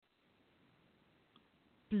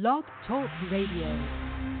Blog Talk Radio.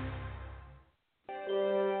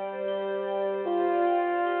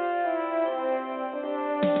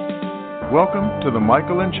 Welcome to the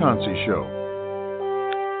Michael and Chauncey Show.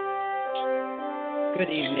 Good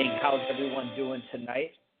evening. How's everyone doing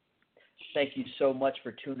tonight? Thank you so much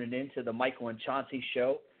for tuning in to the Michael and Chauncey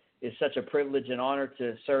Show. It's such a privilege and honor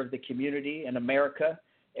to serve the community in America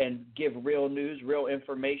and give real news, real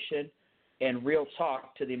information, and real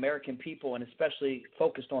talk to the American people, and especially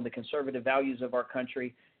focused on the conservative values of our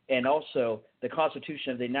country and also the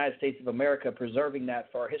Constitution of the United States of America, preserving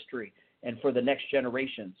that for our history and for the next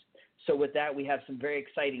generations. So with that, we have some very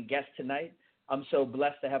exciting guests tonight. I'm so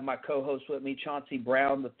blessed to have my co-host with me, Chauncey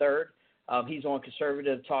Brown III. He's on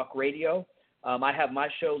Conservative Talk Radio. I have my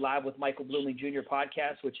show, Live with Michael Blooming Jr.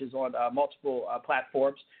 podcast, which is on multiple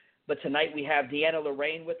platforms. But tonight we have Deanna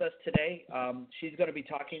Lorraine with us today. She's going to be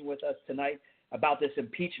talking with us tonight about this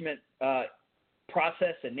impeachment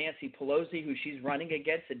process and Nancy Pelosi, who she's running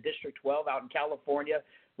against in District 12 out in California.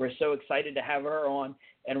 We're so excited to have her on.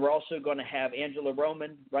 And we're also going to have Angela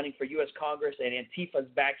Roman running for U.S. Congress in Antifa's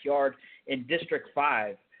backyard in District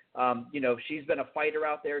 5. She's been a fighter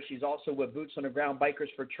out there. She's also with Boots on the Ground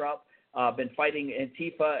Bikers for Trump, been fighting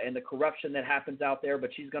Antifa and the corruption that happens out there.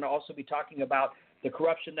 But she's going to also be talking about the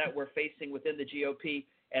corruption that we're facing within the GOP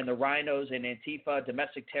and the rhinos and Antifa,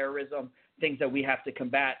 domestic terrorism, things that we have to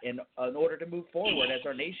combat in order to move forward as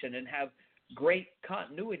our nation and have great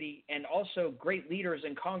continuity and also great leaders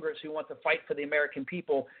in Congress who want to fight for the American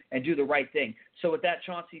people and do the right thing. So with that,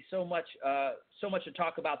 Chauncey, so much to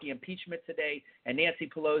talk about the impeachment today and Nancy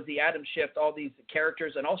Pelosi, Adam Schiff, all these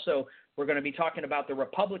characters. And also we're going to be talking about the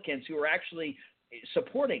Republicans who are actually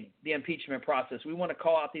supporting the impeachment process. We want to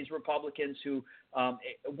call out these Republicans who,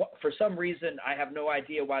 for some reason, I have no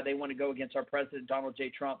idea why they want to go against our president, Donald J.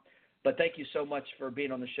 Trump. But thank you so much for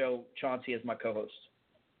being on the show, Chauncey, as my co-host.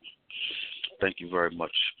 Thank you very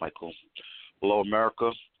much, Michael. Hello, America.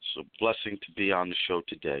 It's a blessing to be on the show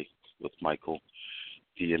today with Michael.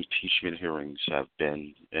 The impeachment hearings have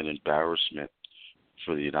been an embarrassment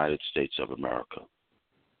for the United States of America.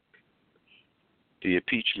 The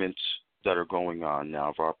impeachments that are going on now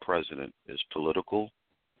of our president is political.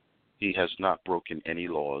 He has not broken any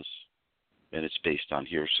laws, and it's based on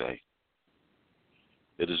hearsay.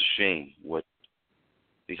 It is a shame what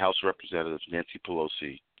the House of Representatives, Nancy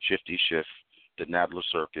Pelosi, Shifty Schiff, the Nadler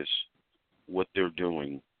Circus, what they're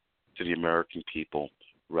doing to the American people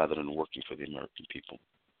rather than working for the American people.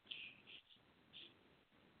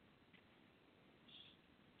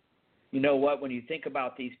 You know what, when you think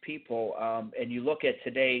about these people and you look at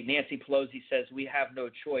today, Nancy Pelosi says we have no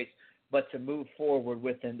choice but to move forward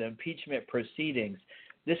within the impeachment proceedings.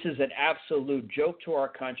 This is an absolute joke to our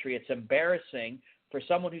country. It's embarrassing for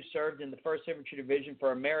someone who served in the 1st Infantry Division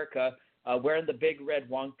for America, wearing the big red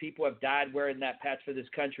one. People have died wearing that patch for this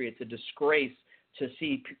country. It's a disgrace to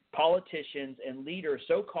see politicians and leaders,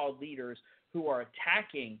 so-called leaders, who are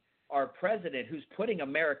attacking our president, who's putting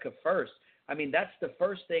America first. I mean, that's the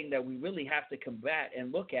first thing that we really have to combat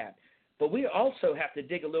and look at. But we also have to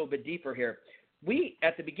dig a little bit deeper here.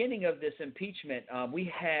 At the beginning of this impeachment,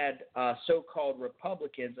 we had so-called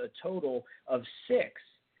Republicans, a total of 6,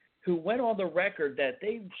 who went on the record that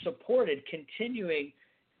they supported continuing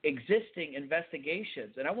existing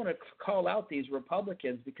investigations. And I want to call out these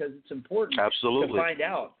Republicans because it's important to find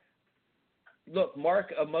out. Look,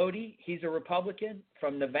 Mark Amodei, he's a Republican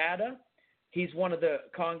from Nevada. He's one of the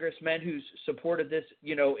congressmen who's supported this,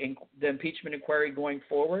 the impeachment inquiry going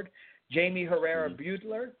forward. Jamie Herrera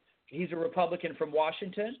Beutler, he's a Republican from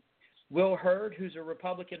Washington. Will Hurd, who's a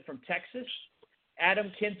Republican from Texas.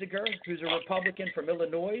 Adam Kinzinger, who's a Republican from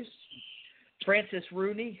Illinois. Francis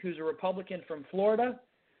Rooney, who's a Republican from Florida.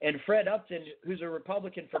 And Fred Upton, who's a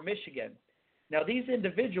Republican from Michigan. Now, these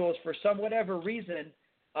individuals, for whatever reason,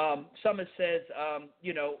 some have said,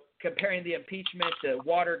 comparing the impeachment to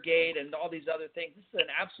Watergate and all these other things, this is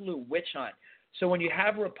an absolute witch hunt. So when you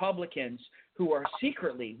have Republicans who are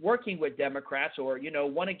secretly working with Democrats or,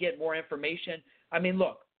 want to get more information, I mean,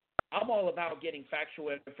 look, I'm all about getting factual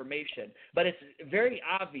information, but it's very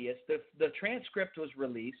obvious. The transcript was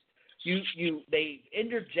released. They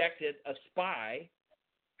interjected a spy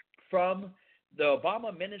from the Obama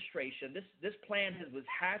administration. This plan was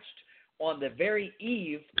hatched on the very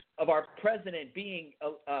eve of our president being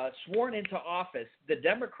sworn into office. The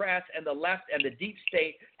Democrats and the left and the deep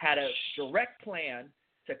state had a direct plan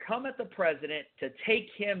to come at the president to take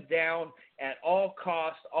him down at all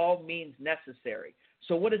costs, all means necessary.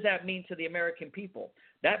 So what does that mean to the American people?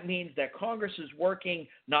 That means that Congress is working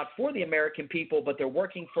not for the American people, but they're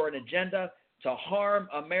working for an agenda to harm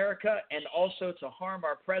America and also to harm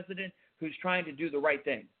our president who's trying to do the right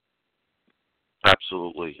thing.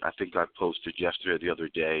 Absolutely. I think I posted yesterday or the other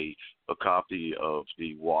day a copy of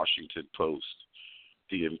the Washington Post.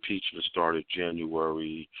 The impeachment started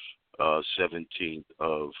January 17th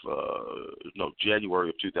of January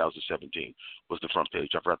of 2017 was the front page.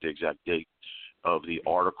 I forgot the exact date of the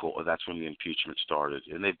article. That's when the impeachment started,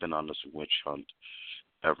 and they've been on this witch hunt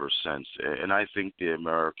ever since. And I think the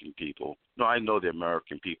American people, I know the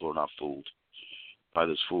American people are not fooled by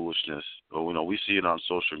this foolishness. We see it on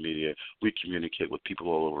social media. We communicate with people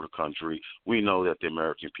all over the country. We know that the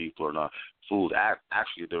American people are not fooled.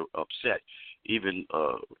 Actually, they're upset. Even,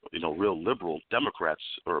 real liberal Democrats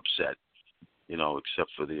are upset,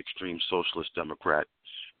 except for the extreme socialist Democrat,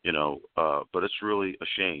 but it's really a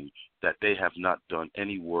shame that they have not done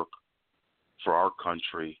any work for our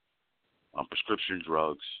country on prescription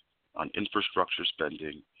drugs, on infrastructure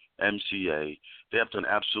spending, MCA. They have done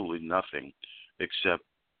absolutely nothing except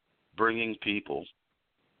bringing people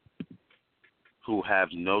who have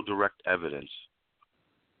no direct evidence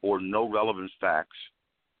or no relevant facts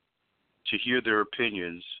to hear their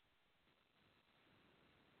opinions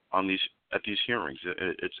at these hearings.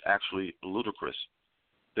 It's actually ludicrous.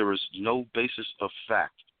 There is no basis of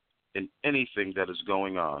fact in anything that is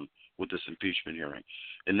going on with this impeachment hearing.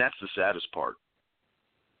 And that's the saddest part.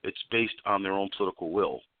 It's based on their own political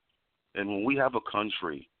will. And when we have a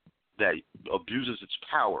country that abuses its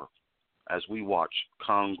power, as we watch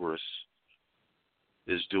Congress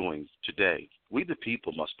is doing today, we the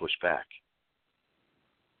people must push back.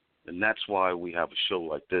 And that's why we have a show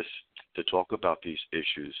like this to talk about these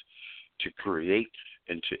issues, to create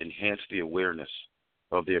and to enhance the awareness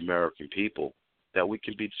of the American people that we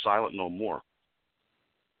can be silent no more.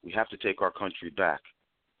 We have to take our country back,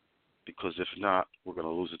 because if not, we're going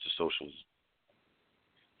to lose it to socialism.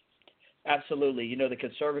 Absolutely. The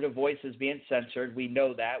conservative voice is being censored. We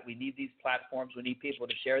know that. We need these platforms. We need people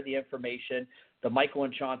to share the information. The Michael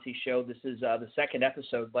and Chauncey Show, this is the second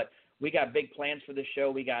episode, but we got big plans for the show.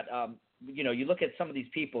 We got, you look at some of these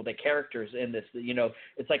people, the characters in this,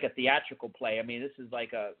 it's like a theatrical play. I mean, this is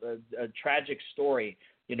like a tragic story,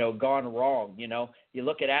 gone wrong. You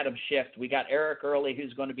look at Adam Schiff. We got Eric Early,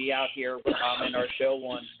 who's going to be out here in our show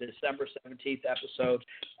on December 17th episode.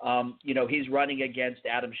 He's running against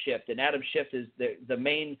Adam Schiff, and Adam Schiff is the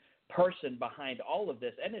main person behind all of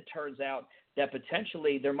this. And it turns out that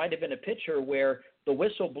potentially there might have been a picture where the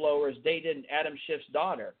whistleblowers dated Adam Schiff's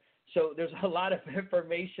daughter. So there's a lot of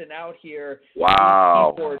information out here.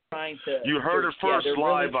 Wow. People are trying to. You heard it first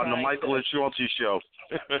live really on the Michael and Chauncey Show.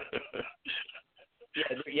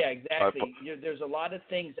 Yeah, exactly. There's a lot of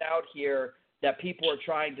things out here that people are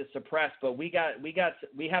trying to suppress, but we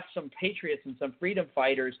have some patriots and some freedom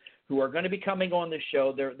fighters who are going to be coming on the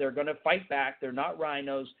show. They're going to fight back. They're not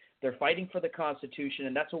rhinos. They're fighting for the Constitution,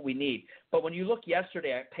 and that's what we need. But when you look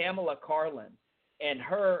yesterday at Pamela Karlan and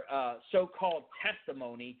her so-called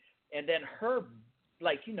testimony, and then her,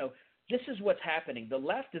 this is what's happening. The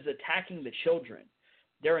left is attacking the children.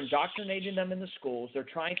 They're indoctrinating them in the schools. They're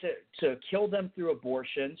trying to kill them through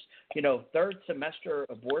abortions, third semester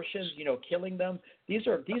abortions, killing them. These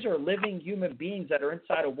are living human beings that are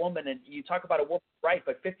inside a woman. And you talk about a woman's right,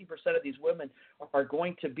 but 50% of these women are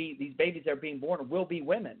going to be, these babies that are being born will be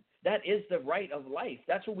women. That is the right of life.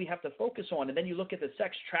 That's what we have to focus on. And then you look at the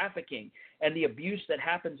sex trafficking and the abuse that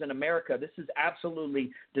happens in America. This is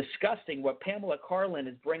absolutely disgusting what Pamela Karlan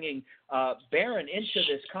is bringing Barron into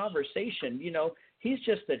this conversation. He's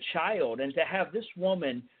just a child, and to have this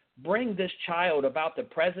woman bring this child about the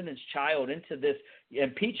president's child into this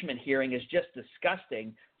impeachment hearing is just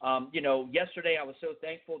disgusting. Yesterday I was so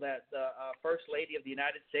thankful that the First Lady of the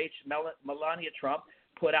United States, Melania Trump,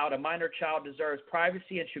 put out a minor child deserves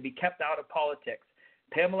privacy and should be kept out of politics.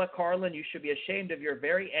 Pamela Karlan, you should be ashamed of your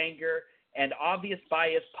very anger and obvious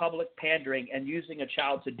bias, public pandering, and using a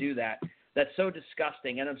child to do that. That's so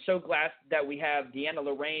disgusting. And I'm so glad that we have Deanna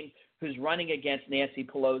Lorraine, who's running against Nancy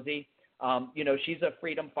Pelosi. She's a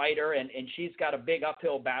freedom fighter, and she's got a big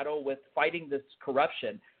uphill battle with fighting this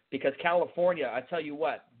corruption, because California, I tell you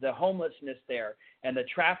what, the homelessness there and the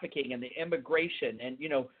trafficking and the immigration and,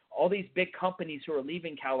 all these big companies who are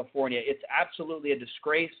leaving California, it's absolutely a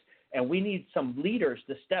disgrace. And we need some leaders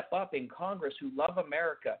to step up in Congress who love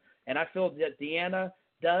America. And I feel that Deanna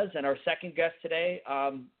does, and our second guest today,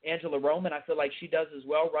 Angela Roman, I feel like she does as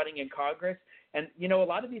well, running in Congress. And, a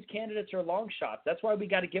lot of these candidates are long shots. That's why we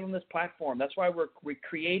got to give them this platform. That's why we're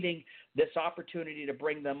creating this opportunity to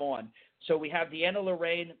bring them on. So we have Deanna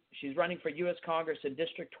Lorraine. She's running for U.S. Congress in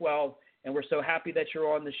District 12, and we're so happy that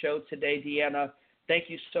you're on the show today, Deanna. Thank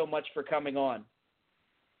you so much for coming on.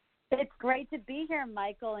 It's great to be here,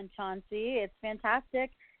 Michael and Chauncey. It's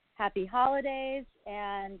fantastic. Happy holidays.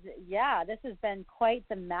 And, yeah, this has been quite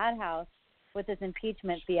the madhouse with this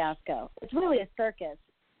impeachment fiasco. It's really a circus.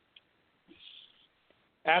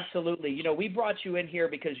 Absolutely. You know, we brought you in here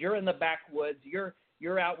because you're in the backwoods.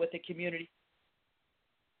 You're out with the community.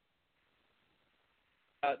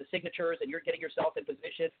 The signatures, and you're getting yourself in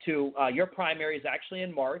position to your primary is actually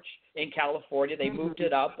in March in California. They moved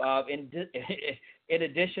it up in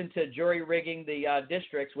addition to jury rigging the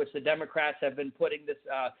districts, which the Democrats have been putting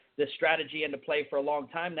this strategy into play for a long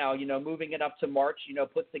time now. You know, moving it up to March, you know,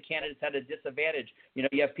 puts the candidates at a disadvantage. You know,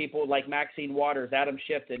 you have people like Maxine Waters, Adam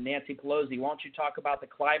Schiff, and Nancy Pelosi. Why don't you talk about the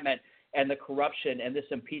climate and the corruption, and this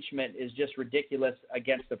impeachment is just ridiculous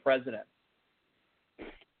against the president?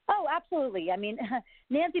 Oh, absolutely. I mean,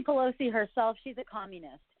 Nancy Pelosi herself, she's a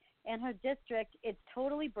communist. And her district, it's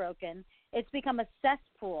totally broken. It's become a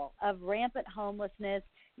cesspool of rampant homelessness,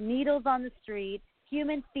 needles on the street,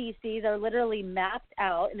 human feces are literally mapped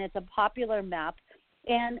out, and it's a popular map.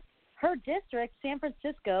 And her district, San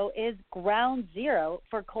Francisco, is ground zero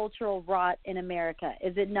for cultural rot in America,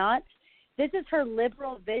 is it not? This is her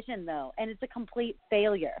liberal vision, though, and it's a complete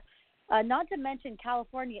failure. Not to mention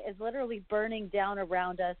California is literally burning down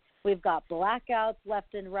around us. We've got blackouts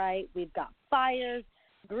left and right. We've got fires.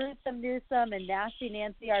 Gruesome Newsom and Nasty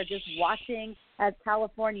Nancy are just watching as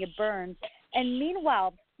California burns. And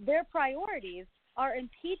meanwhile, their priorities are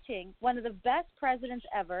impeaching one of the best presidents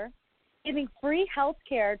ever, giving free health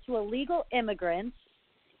care to illegal immigrants,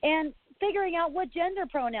 and figuring out what gender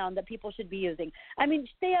pronoun that people should be using. I mean,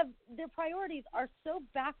 their priorities are so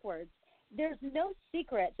backwards. There's no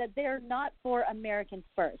secret that they're not for Americans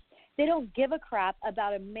first. They don't give a crap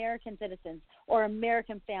about American citizens or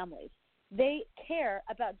American families. They care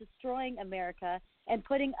about destroying America and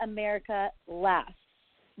putting America last.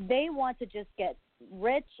 They want to just get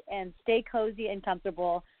rich and stay cozy and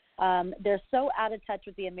comfortable. They're so out of touch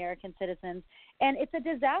with the American citizens. And it's a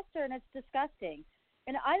disaster and it's disgusting.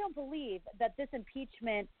 And I don't believe that this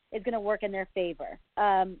impeachment is going to work in their favor.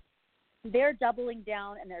 They're doubling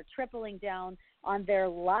down and they're tripling down on their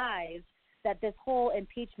lies that this whole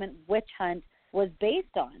impeachment witch hunt was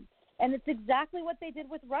based on. And it's exactly what they did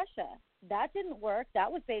with Russia. That didn't work.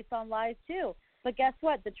 That was based on lies too. But guess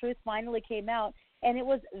what? The truth finally came out, and it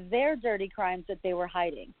was their dirty crimes that they were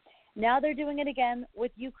hiding. Now they're doing it again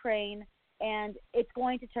with Ukraine, and it's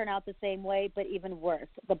going to turn out the same way, but even worse.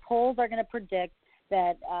 The polls are going to predict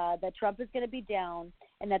that Trump is going to be down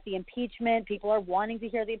and that the impeachment, people are wanting to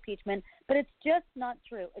hear the impeachment, but it's just not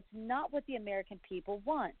true. It's not what the American people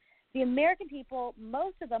want. The American people,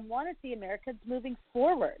 most of them want to see Americans moving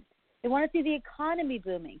forward. They want to see the economy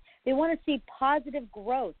booming. They want to see positive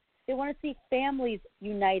growth. They want to see families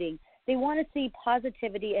uniting. They want to see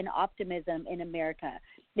positivity and optimism in America.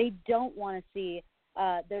 They don't want to see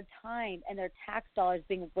their time and their tax dollars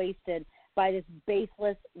being wasted by this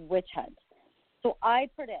baseless witch hunt. So I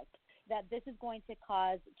predict that this is going to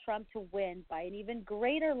cause Trump to win by an even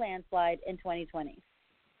greater landslide in 2020.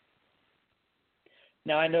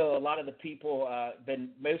 Now, I know a lot of the people been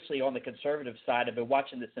mostly on the conservative side have been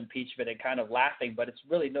watching this impeachment and kind of laughing, but it's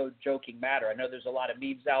really no joking matter. I know there's a lot of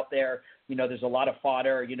memes out there. You know, there's a lot of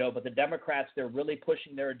fodder, you know, but the Democrats, they're really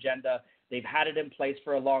pushing their agenda. They've had it in place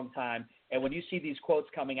for a long time. And when you see these quotes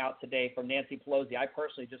coming out today from Nancy Pelosi, I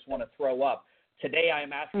personally just want to throw up. Today, I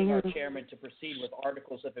am asking our chairman to proceed with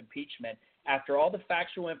articles of impeachment. After all the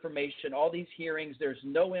factual information, all these hearings, there's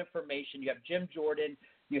no information. You have Jim Jordan,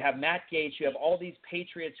 you have Matt Gaetz, you have all these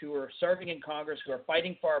patriots who are serving in Congress, who are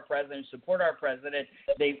fighting for our president, support our president.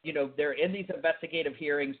 They're in these investigative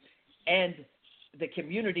hearings, and the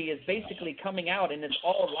community is basically coming out, and it's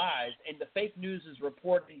all lies. And the fake news is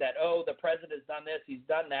reporting that, oh, the president has done this, he's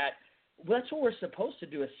done that. Well, that's what we're supposed to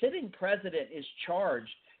do. A sitting president is charged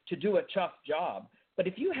to do a tough job. But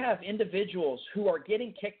if you have individuals who are getting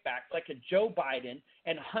kickbacks like a Joe Biden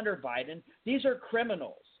and Hunter Biden, these are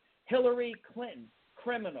criminals. Hillary Clinton,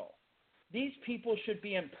 criminal. These people should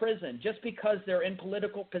be in prison. Just because they're in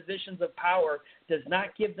political positions of power does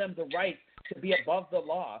not give them the right to be above the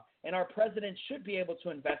law. And our president should be able to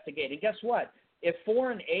investigate. And guess what? If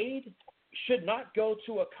foreign aid should not go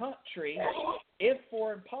to a country, if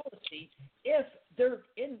foreign policy, if they're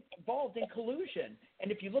involved in collusion.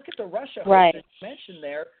 And if you look at the Russia right. that you mentioned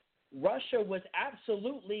there, Russia was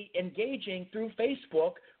absolutely engaging through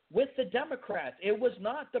Facebook with the Democrats. It was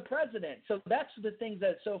not the president. So that's the thing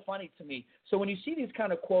that's so funny to me. So when you see these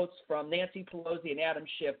kind of quotes from Nancy Pelosi and Adam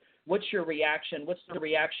Schiff, what's your reaction? What's the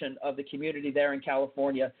reaction of the community there in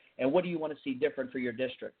California? And what do you want to see different for your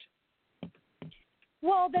district?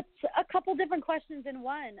 Well, that's a couple different questions in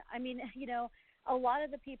one. I mean, a lot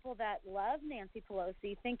of the people that love Nancy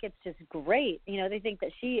Pelosi think it's just great. You know, they think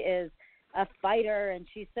that she is a fighter and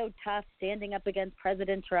she's so tough standing up against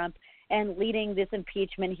President Trump and leading this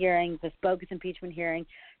impeachment hearing, this bogus impeachment hearing.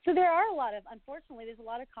 So there are unfortunately, there's a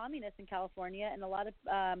lot of communists in California and a lot of,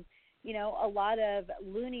 a lot of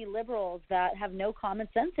loony liberals that have no common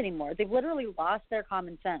sense anymore. They've literally lost their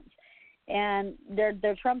common sense. And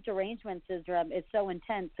their Trump derangement syndrome is so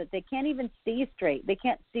intense that they can't even see straight. They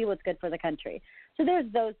can't see what's good for the country. So there's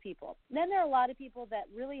those people. Then there are a lot of people that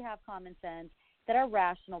really have common sense, that are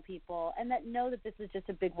rational people, and that know that this is just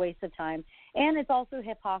a big waste of time. And it's also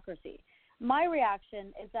hypocrisy. My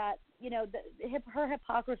reaction is that, her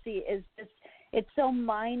hypocrisy is just, it's so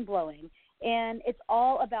mind-blowing. And it's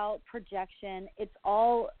all about projection. It's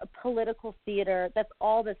all political theater. That's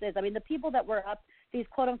all this is. I mean, the people that were up, these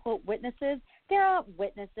quote-unquote witnesses, they're not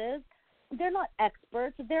witnesses. They're not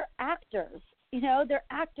experts. They're actors. They're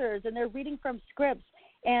actors, and they're reading from scripts,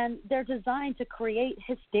 and they're designed to create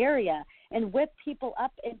hysteria and whip people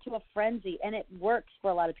up into a frenzy, and it works for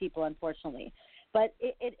a lot of people, unfortunately. But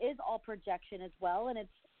it is all projection as well, and it's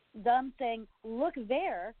them saying, look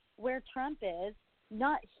there where Trump is,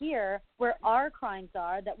 not here where our crimes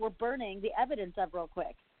are that we're burning the evidence of real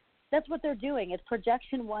quick. That's what they're doing. It's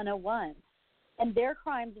projection 101. And their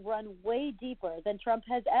crimes run way deeper than Trump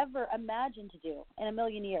has ever imagined to do in a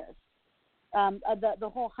million years. The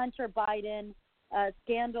whole Hunter Biden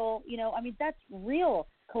scandal, that's real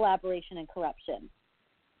collaboration and corruption.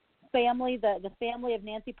 The family of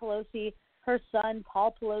Nancy Pelosi, her son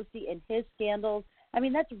Paul Pelosi, and his scandals,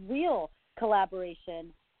 that's real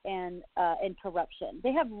collaboration and corruption.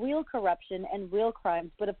 They have real corruption and real crimes,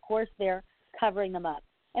 but of course they're covering them up.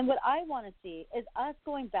 And what I want to see is us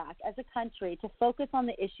going back as a country to focus on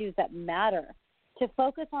the issues that matter, to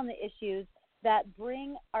focus on the issues that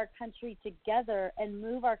bring our country together and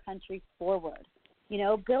move our country forward.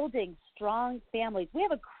 Building strong families. We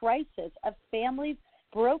have a crisis of families,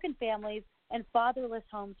 broken families, and fatherless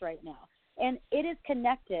homes right now. And it is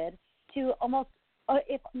connected to almost,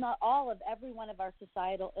 if not all, of every one of our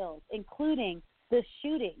societal ills, including the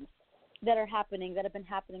shootings that have been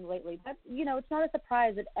happening lately. But, it's not a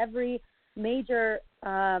surprise that every major,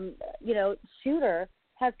 shooter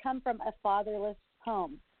has come from a fatherless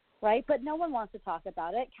home, right? But no one wants to talk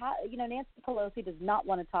about it. Nancy Pelosi does not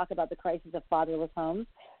want to talk about the crisis of fatherless homes.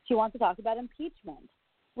 She wants to talk about impeachment.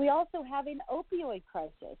 We also have an opioid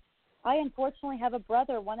crisis. I unfortunately have a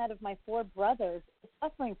brother, one out of my 4 brothers,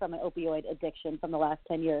 suffering from an opioid addiction from the last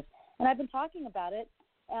 10 years. And I've been talking about it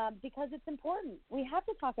because it's important. We have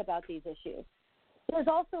to talk about these issues. There's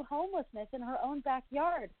also homelessness in her own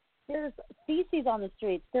backyard. There's feces on the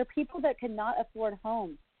streets. There are people that cannot afford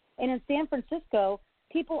homes. And in San Francisco,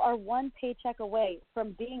 people are one paycheck away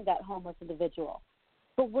from being that homeless individual.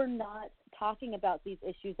 But we're not talking about these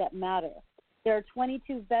issues that matter. There are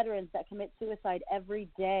 22 veterans that commit suicide every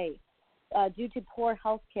day due to poor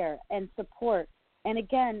health care and support. And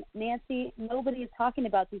again, Nancy, nobody is talking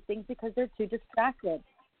about these things because they're too distracted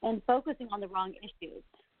and focusing on the wrong issues.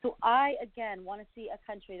 So I, again, want to see a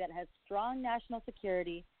country that has strong national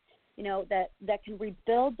security, that can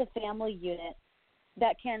rebuild the family unit,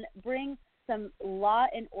 that can bring some law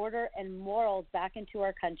and order and morals back into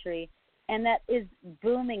our country, and that is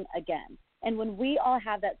booming again. And when we all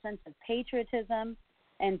have that sense of patriotism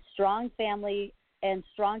and strong family and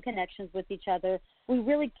strong connections with each other, we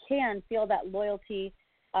really can feel that loyalty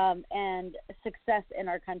and success in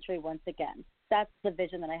our country once again. That's the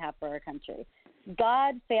vision that I have for our country.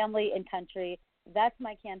 God, family, and country, that's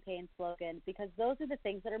my campaign slogan, because those are the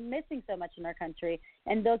things that are missing so much in our country,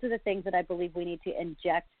 and those are the things that I believe we need to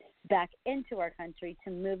inject back into our country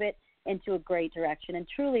to move it into a great direction and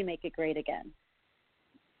truly make it great again.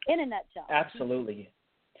 In a nutshell. Absolutely.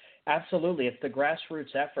 It's the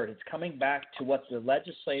grassroots effort. It's coming back to what the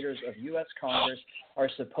legislators of U.S. Congress are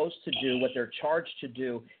supposed to do. What they're charged to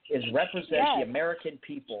do is represent the American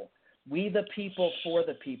people. We the people for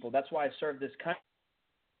the people. That's why I serve this country.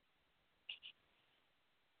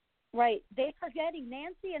 Right. They're forgetting.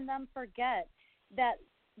 Nancy and them forget that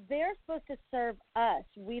they're supposed to serve us,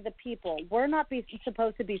 we the people. We're not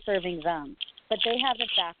supposed to be serving them, but they have it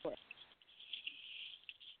backwards.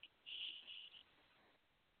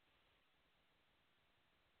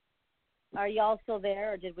 Are y'all still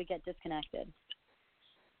there, or did we get disconnected?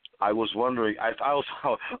 I was wondering. I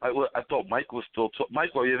thought Mike was still.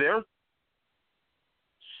 Mike, are you there?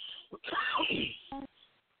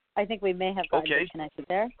 I think we may have gotten disconnected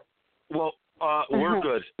there. Well, we're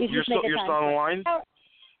good. You're still on the line?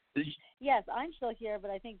 Yes, I'm still here,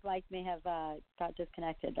 but I think Mike may have got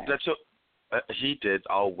disconnected there. He did.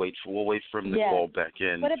 We'll wait for him to call back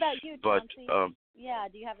in. What about you, But Chauncey? Yeah,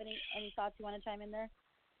 do you have any thoughts you want to chime in there?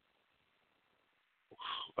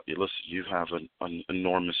 listen, you have an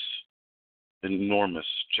enormous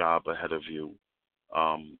job ahead of you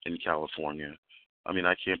in California. I mean,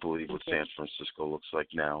 I can't believe what San Francisco looks like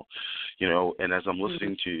now, and as I'm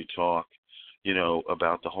listening to you talk,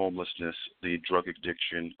 about the homelessness, the drug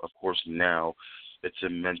addiction, of course now it's a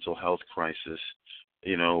mental health crisis,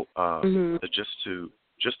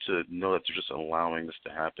 just to know that they're just allowing this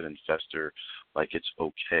to happen and fester like it's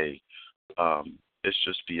okay, it's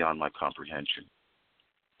just beyond my comprehension.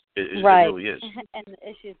 It really is. And the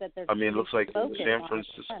issues that they're I mean, it looks like San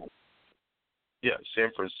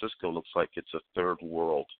Francisco looks like it's a third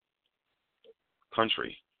world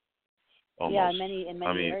country. Almost. Yeah, in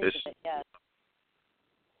many areas of it, yeah.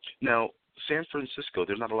 Now, San Francisco,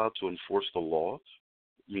 they're not allowed to enforce the law.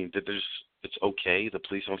 I mean, it's okay. The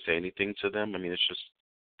police don't say anything to them. I mean, it's just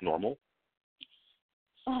normal.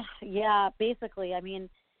 Yeah, basically. I mean,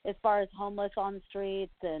 as far as homeless on the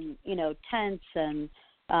streets and, tents and,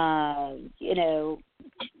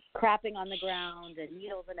 crapping on the ground and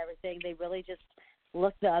needles and everything, they really just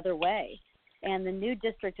look the other way. And the new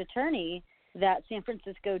district attorney that San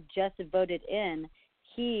Francisco just voted in,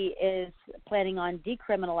 he is planning on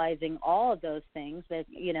decriminalizing all of those things that,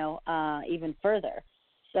 even further.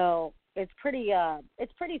 So it's pretty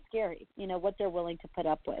scary, what they're willing to put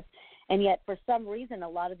up with. And yet, for some reason, a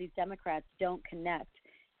lot of these Democrats don't connect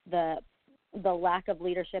the lack of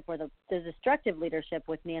leadership or the destructive leadership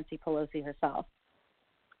with Nancy Pelosi herself.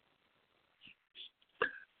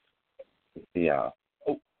 Yeah.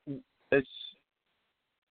 Oh, it's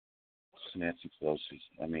Nancy Pelosi.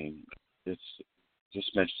 I mean, it's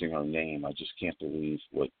just mentioning her name. I just can't believe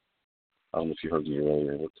I don't know if you heard me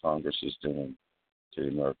earlier, what Congress is doing to the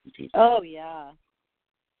American people. Oh, yeah.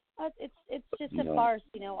 It's just a farce,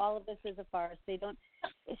 all of this is a farce. They don't,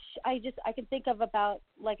 I can think of about,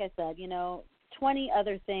 like I said, 20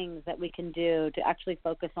 other things that we can do to actually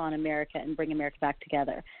focus on America and bring America back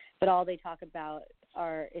together. But all they talk about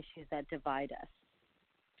are issues that divide us.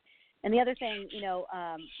 And the other thing,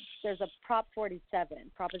 there's a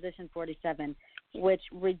Proposition 47, which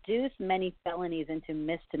reduced many felonies into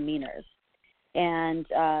misdemeanors. And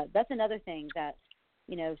that's another thing that,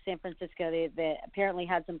 San Francisco, they apparently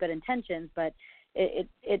had some good intentions, but it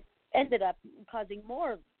ended up causing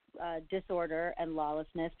more disorder and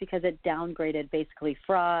lawlessness because it downgraded basically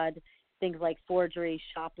fraud, things like forgery,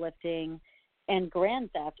 shoplifting, and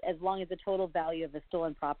grand theft, as long as the total value of the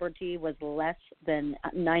stolen property was less than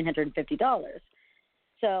 $950.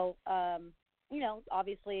 So,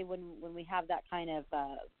 obviously when we have that kind of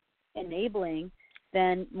enabling,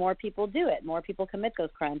 then more people do it. More people commit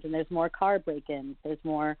those crimes, and there's more car break-ins. There's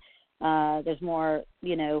more,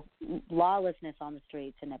 lawlessness on the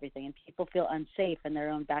streets and everything, and people feel unsafe in their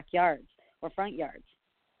own backyards or front yards.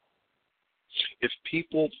 If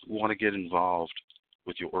people want to get involved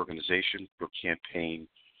with your organization, your campaign,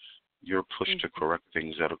 your push to correct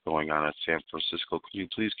things that are going on at San Francisco, can you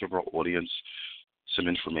please give our audience some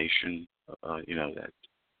information, that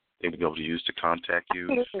they would be able to use to contact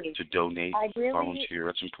you, to donate, volunteer?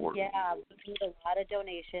 That's important. Yeah, we need a lot of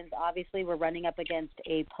donations. Obviously, we're running up against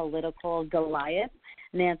a political Goliath,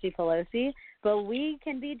 Nancy Pelosi, but we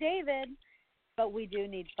can be David, but we do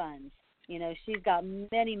need funds. She's got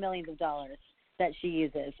many millions of dollars that she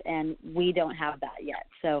uses, and we don't have that yet.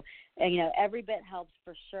 So, every bit helps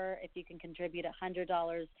for sure. If you can contribute $100,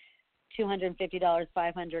 $250,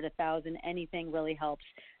 $500, $1,000, anything really helps.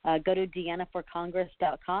 Go to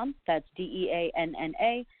DeannaForCongress.com. That's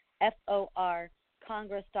DeannaFor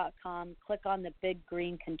Congress.com. Click on the big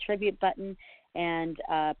green contribute button, and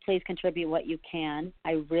please contribute what you can.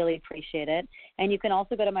 I really appreciate it. And you can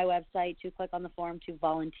also go to my website to click on the form to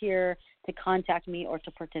volunteer, to contact me, or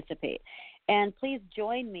to participate. And please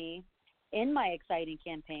join me in my exciting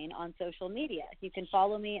campaign on social media. You can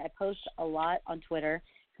follow me. I post a lot on Twitter.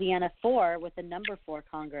 Deanna4 with the number 4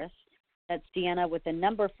 Congress. That's Deanna with the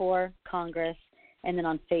number 4 Congress. And then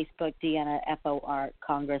on Facebook, Deanna FOR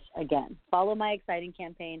Congress again. Follow my exciting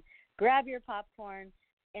campaign. Grab your popcorn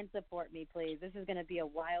and support me, please. This is going to be a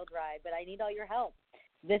wild ride, but I need all your help.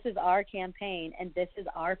 This is our campaign, and this is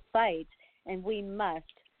our fight, and we must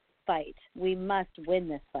fight. We must win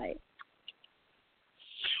this fight.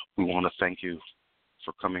 We want to thank you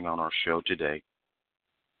for coming on our show today.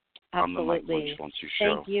 Absolutely. On the Michael and Chauncey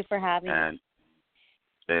show. Thank you for having me.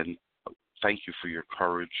 And thank you for your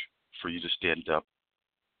courage, for you to stand up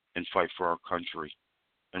and fight for our country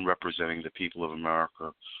and representing the people of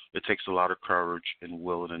America. It takes a lot of courage and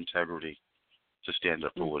will and integrity to stand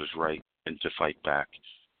up for what is right and to fight back.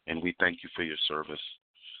 And we thank you for your service.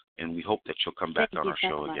 And we hope that you'll come back Thank on you our so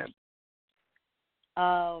show much. again.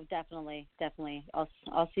 Oh, definitely, definitely.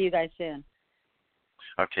 I'll see you guys soon.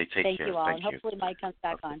 Okay, take Thank care. you all, Thank and you. hopefully Mike comes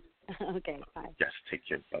back on. Okay, bye. Yes, take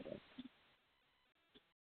care. Bye-bye.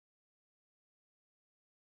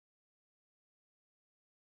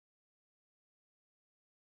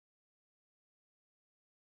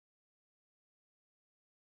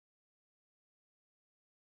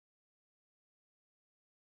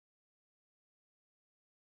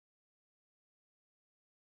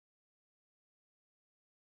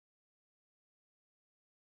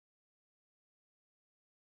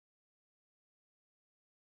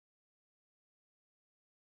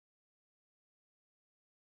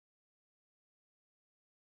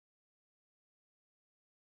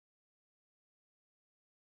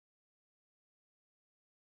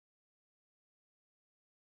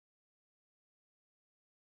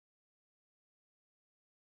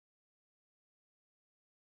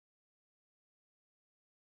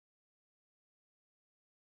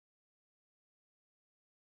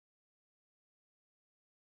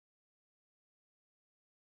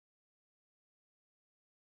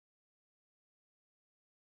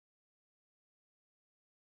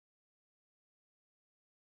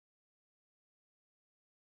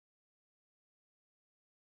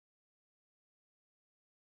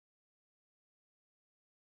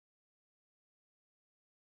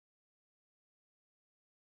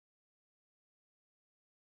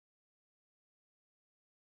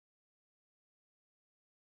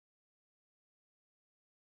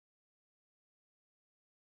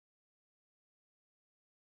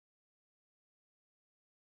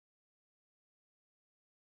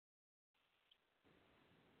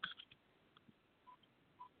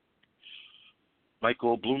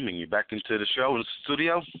 Michael Blooming, you back into the show in the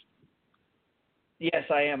studio? Yes,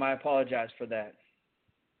 I am. I apologize for that.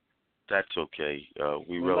 That's okay.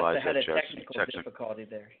 We must realize have had that a technical difficulty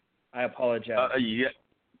there. I apologize.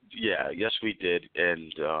 Yes, we did.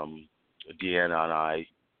 And Deanna and I,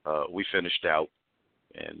 we finished out,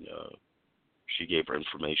 and she gave her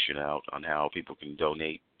information out on how people can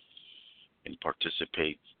donate and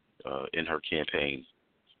participate in her campaign,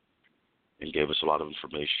 and gave us a lot of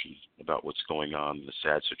information about what's going on in the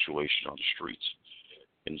sad situation on the streets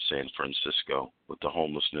in San Francisco with the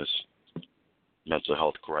homelessness, mental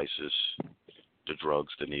health crisis, the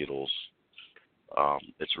drugs, the needles.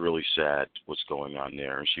 It's really sad what's going on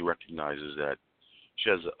there, and she recognizes that she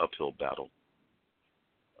has an uphill battle.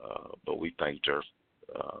 But we thanked her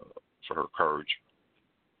for her courage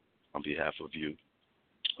on behalf of you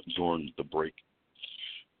during the break,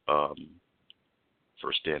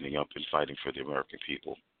 for standing up and fighting for the American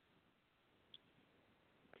people.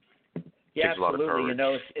 Yeah, absolutely. You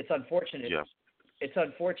know, it's unfortunate. Yeah. It's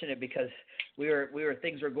unfortunate because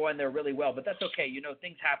things were going there really well, but that's okay. You know,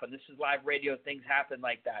 things happen. This is live radio. Things happen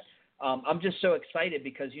like that. I'm just so excited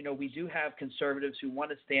because, you know, we do have conservatives who want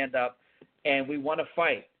to stand up and we want to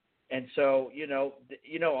fight. And so,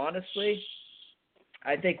 honestly,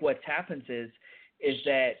 I think what happens is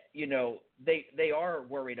that, you know, they are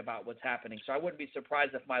worried about what's happening. So I wouldn't be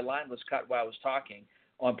surprised if my line was cut while I was talking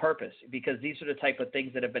on purpose, because these are the type of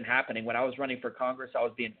things that have been happening. When I was running for Congress, I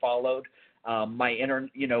was being followed. When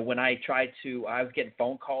I was getting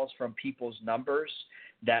phone calls from people's numbers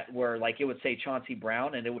that were like, it would say Chauncey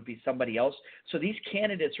Brown and it would be somebody else. So these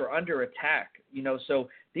candidates are under attack, you know, so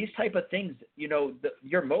these type of things, you know,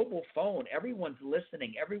 your mobile phone, everyone's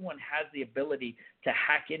listening. Everyone has the ability to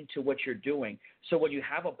hack into what you're doing. So when you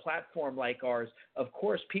have a platform like ours, of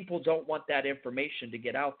course, people don't want that information to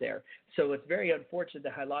get out there. So it's very unfortunate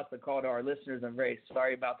that I lost the call to our listeners. I'm very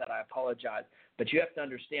sorry about that. I apologize. But you have to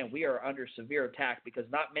understand we are under severe attack because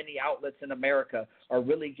not many outlets in America are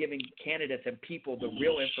really giving candidates and people the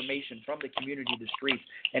real information from the community, the streets.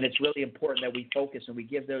 And it's really important that we focus and we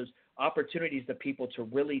give those opportunities to people to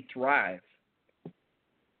really thrive.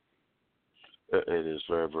 It is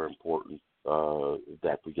very, very important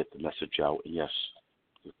that we get the message out. And yes,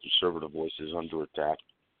 the conservative voice is under attack.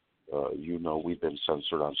 We've been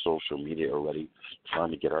censored on social media already, trying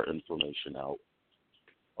to get our information out.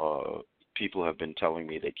 People have been telling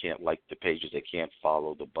me they can't like the pages, they can't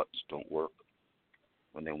follow, the buttons don't work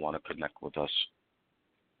when they want to connect with us.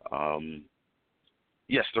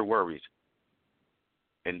 Yes, they're worried.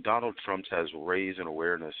 And Donald Trump has raised an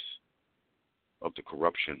awareness of the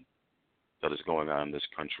corruption that is going on in this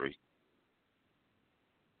country.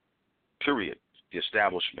 Period. The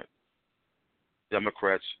establishment,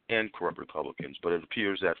 Democrats and corrupt Republicans. But it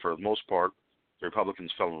appears that for the most part, the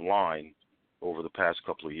Republicans fell in line over the past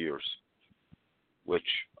couple of years, which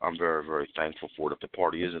I'm very, very thankful for, that the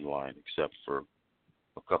party is in line, except for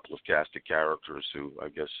a couple of casted characters who, I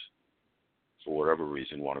guess, for whatever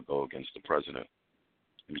reason, want to go against the president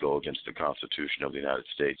and go against the Constitution of the United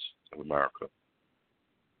States of America.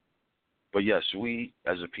 But yes, we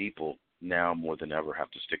as a people now more than ever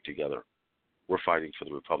have to stick together. We're fighting for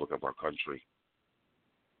the republic of our country.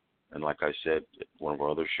 And like I said at one of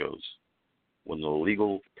our other shows, when the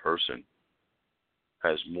legal person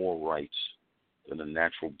has more rights than a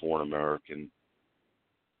natural-born American,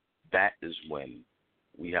 that is when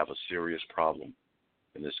we have a serious problem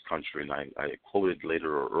in this country. And I quoted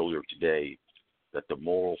later or earlier today that the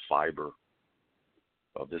moral fiber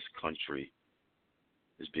of this country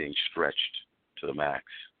is being stretched to the max,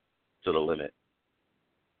 to the limit.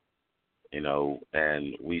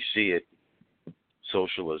 And we see it,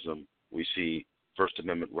 socialism, we see First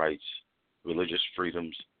Amendment rights, religious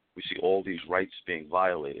freedoms, we see all these rights being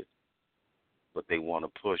violated, but they want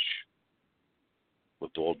to push,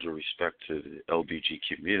 with all due respect to the LBG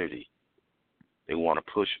community, they want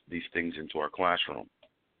to push these things into our classroom.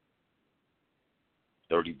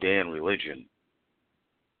 They already banned religion.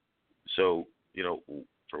 So,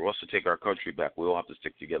 for us to take our country back, we all have to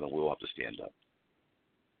stick together and we all have to stand up.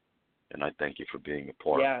 And I thank you for being a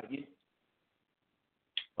part of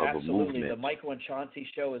absolutely. a movement. The Michael and Chauncey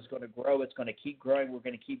show is going to grow. It's going to keep growing. We're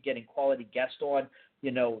going to keep getting quality guests on.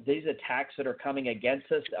 These attacks that are coming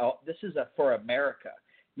against us, this is for America.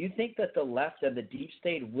 You think that the left and the deep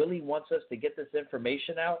state really wants us to get this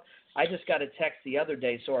information out? I just got a text the other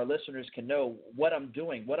day so our listeners can know what I'm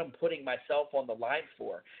doing, what I'm putting myself on the line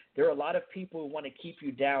for. There are a lot of people who want to keep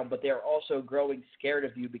you down, but they're also growing scared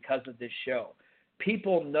of you because of this show.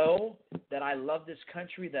 People know that I love this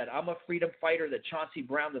country, that I'm a freedom fighter, that Chauncey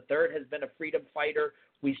Brown III has been a freedom fighter.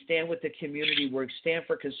 We stand with the community. We stand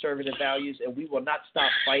for conservative values, and we will not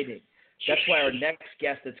stop fighting. That's why our next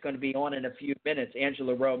guest that's going to be on in a few minutes,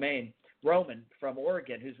 Angela Roman from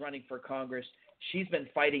Oregon, who's running for Congress, she's been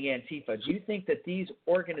fighting Antifa. Do you think that these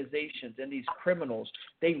organizations and these criminals,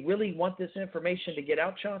 they really want this information to get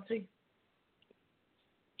out, Chauncey?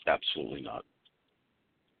 Absolutely not.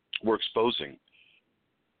 We're exposing.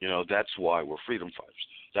 That's why we're freedom fighters.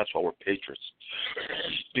 That's why we're patriots,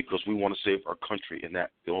 because we want to save our country, and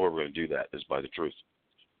that the only way we're going to do that is by the truth.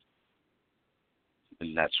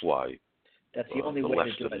 And that's why. That's the only way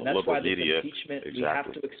to do it. And that's why this impeachment, exactly. We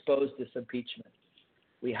have to expose this impeachment.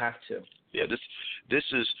 We have to. Yeah, this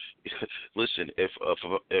is, listen,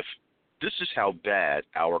 if this is how bad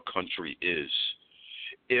our country is,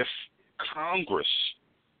 if Congress,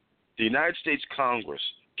 the United States Congress,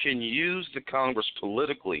 can use the Congress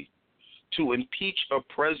politically to impeach a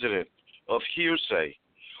president of hearsay,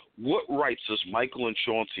 what rights does Michael and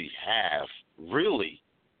Chauncey have, really,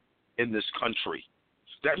 in this country?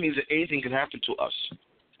 That means that anything can happen to us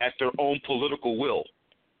at their own political will.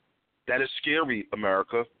 That is scary,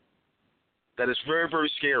 America. That is very,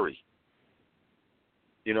 very scary.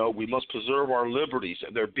 We must preserve our liberties,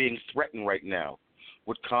 and they're being threatened right now.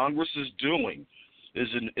 What Congress is doing is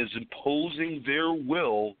imposing their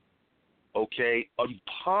will,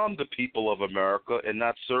 upon the people of America and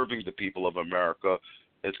not serving the people of America.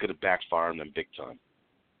 It's going to backfire on them big time.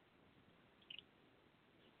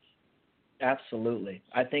 Absolutely.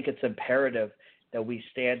 I think it's imperative that we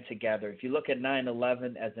stand together. If you look at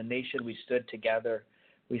 9/11, as a nation, we stood together.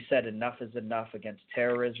 We said enough is enough against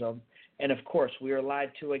terrorism. And, of course, we are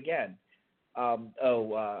lied to again.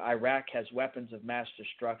 Iraq has weapons of mass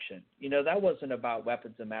destruction. That wasn't about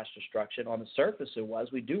weapons of mass destruction. On the surface it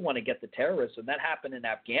was. We do want to get the terrorists, and that happened in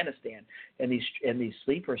Afghanistan, in these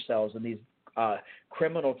sleeper cells, and these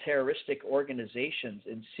criminal terroristic organizations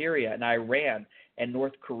in Syria and Iran and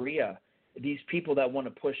North Korea. These people that want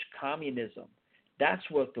to push communism. That's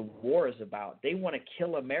what the war is about. They want to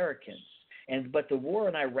kill Americans. But the war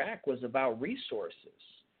in Iraq was about resources.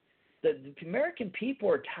 The American people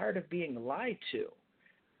are tired of being lied to.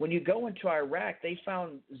 When you go into Iraq, they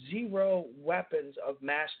found 0 weapons of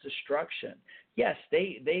mass destruction. Yes,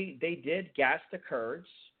 they did gas the Kurds,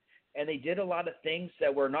 and they did a lot of things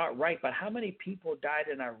that were not right. But how many people died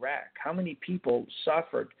in Iraq? How many people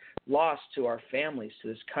suffered loss to our families, to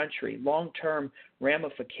this country, long-term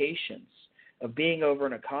ramifications of being over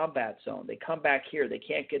in a combat zone? They come back here. They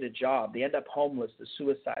can't get a job. They end up homeless, the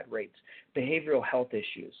suicide rates, behavioral health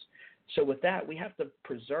issues. So with that, we have to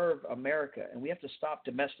preserve America, and we have to stop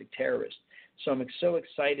domestic terrorists. So I'm so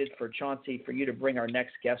excited for Chauncey, for you to bring our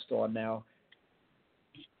next guest on now.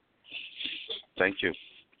 Thank you.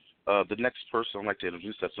 The next person I'd like to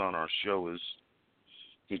introduce that's on our show is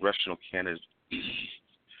congressional candidate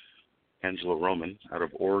Angela Roman out of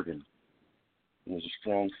Oregon, who was a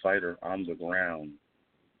strong fighter on the ground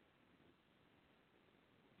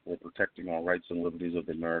We're protecting our rights and liberties of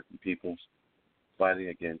the American people, fighting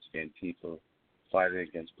against Antifa, fighting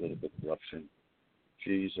against political corruption.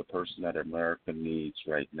 She's a person that America needs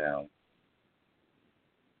right now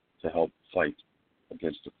to help fight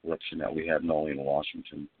against the corruption that we have not only in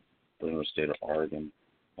Washington, but in the state of Oregon.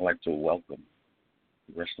 I'd like to welcome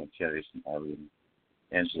congressional candidate from Oregon,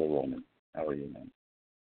 Angela Roman. How are you, ma'am?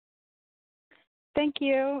 Thank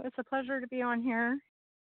you. It's a pleasure to be on here.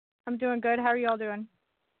 I'm doing good. How are you all doing?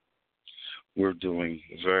 We're doing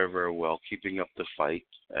very, very well, keeping up the fight.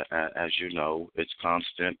 As you know, it's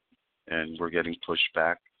constant, and we're getting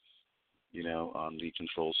pushback, on the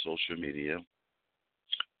controlled social media.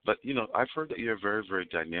 But, I've heard that you're a very, very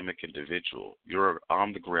dynamic individual. You're an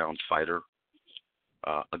on-the-ground fighter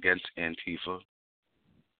against Antifa,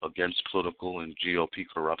 against political and GOP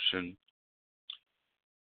corruption.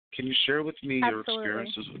 Can you share with me your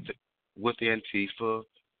experiences with Antifa,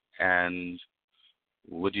 and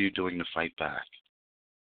what are you doing to fight back?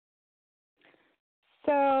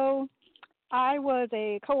 So I was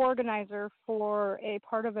a co-organizer for a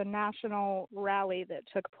part of a national rally that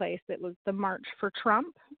took place. It was the March for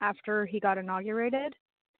Trump after he got inaugurated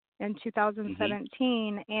in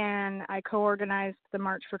 2017, and I co-organized the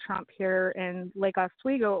March for Trump here in Lake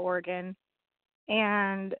Oswego, Oregon.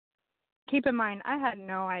 And keep in mind, I had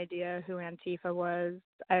no idea who Antifa was.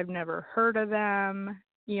 I've never heard of them,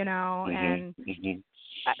 and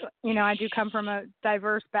I do come from a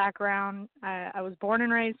diverse background. I was born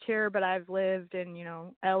and raised here, but I've lived in,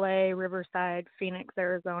 LA, Riverside, Phoenix,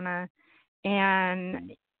 Arizona,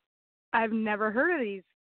 and I've never heard of these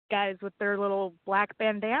guys with their little black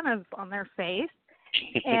bandanas on their face.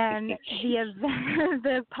 And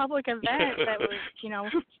the public event that was,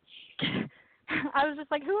 I was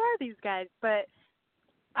just like, who are these guys? But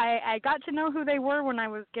I got to know who they were when I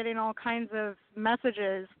was getting all kinds of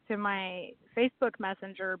messages to my Facebook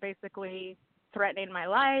Messenger, basically threatening my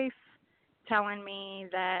life, telling me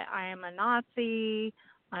that I am a Nazi,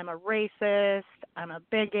 I'm a racist, I'm a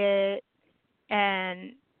bigot,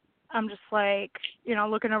 and I'm just like,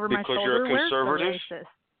 looking over my shoulder. Because you're a conservative? Where's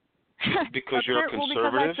the racist? Because you're a conservative?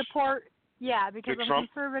 Well, because I support, because I'm Trump?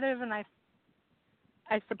 conservative, and I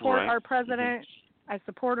support our president. I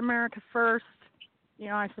support America first.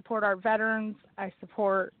 I support our veterans. I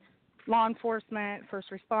support law enforcement, first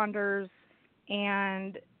responders,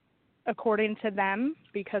 and according to them,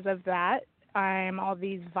 because of that, I'm all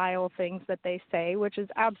these vile things that they say, which is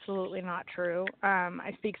absolutely not true.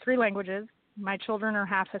 I speak 3 languages. My children are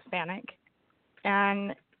half Hispanic,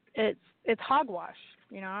 and it's hogwash.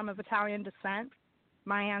 I'm of Italian descent.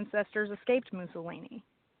 My ancestors escaped Mussolini.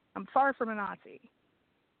 I'm far from a Nazi.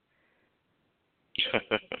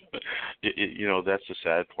 That's the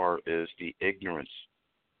sad part, is the ignorance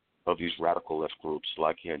of these radical left groups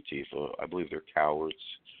like Antifa. I believe they're cowards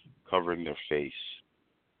covering their face.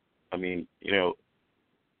 I mean,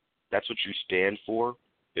 that's what you stand for,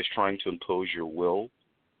 is trying to impose your will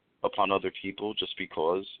upon other people just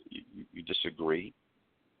because you disagree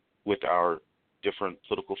with our different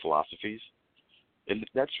political philosophies. And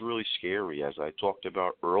that's really scary, as I talked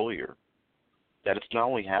about earlier, that it's not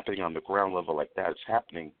only happening on the ground level like that, it's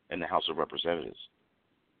happening in the House of Representatives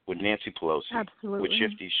with Nancy Pelosi, Absolutely. with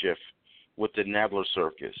Shifty Schiff, with the Nadler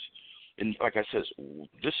Circus. And like I said,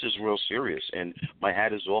 this is real serious, and my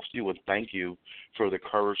hat is off to you, and thank you for the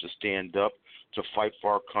courage to stand up, to fight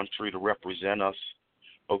for our country, to represent us,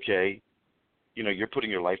 okay? You're putting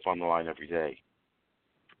your life on the line every day.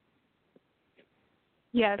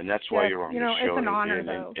 Yes. And that's why you're on the show. It's an honor,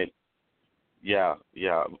 though. Yeah,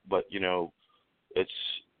 but, it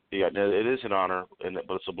is an honor,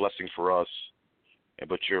 but it's a blessing for us.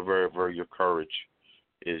 But your your courage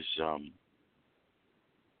is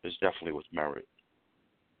definitely with merit.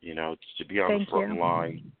 To be on the front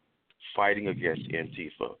line, fighting against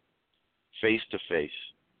Antifa, face to face.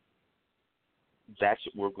 That's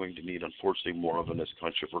what we're going to need, unfortunately, more of in this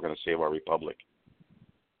country if we're going to save our republic.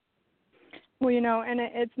 Well, and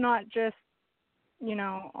it's not just,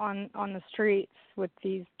 on the streets with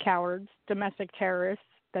these cowards, domestic terrorists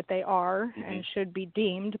that they are and should be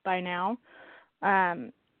deemed by now.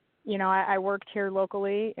 I worked here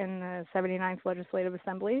locally in the 79th Legislative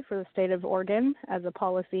Assembly for the state of Oregon as a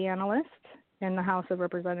policy analyst in the House of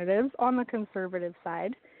Representatives on the conservative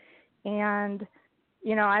side. And,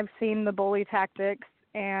 I've seen the bully tactics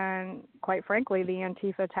and, quite frankly, the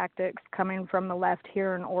Antifa tactics coming from the left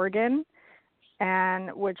here in Oregon,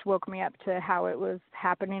 and which woke me up to how it was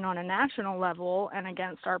happening on a national level and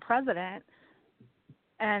against our president.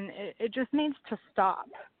 And it just needs to stop.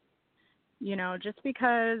 Just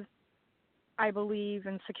because I believe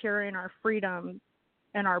in securing our freedom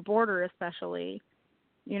and our border especially,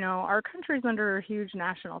 Our country's under a huge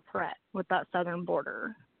national threat with that southern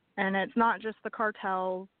border. And it's not just the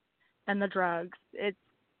cartels and the drugs. It's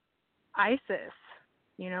ISIS.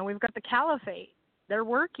 We've got the caliphate. They're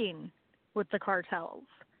working with the cartels.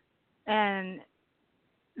 And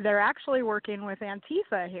they're actually working with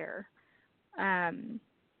Antifa here.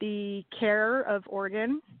 The Care of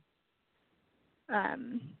Oregon,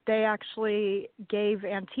 they actually gave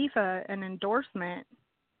Antifa an endorsement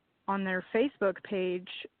on their Facebook page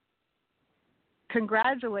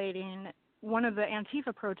congratulating one of the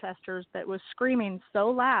Antifa protesters that was screaming so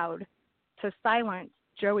loud to silence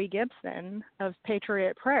Joey Gibson of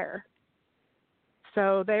Patriot Prayer.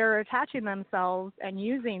 So they are attaching themselves and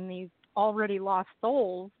using these already lost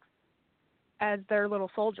souls as their little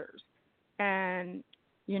soldiers. And,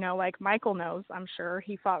 like Michael knows, I'm sure,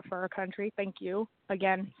 he fought for our country. Thank you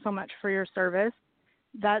again so much for your service.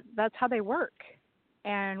 That's how they work.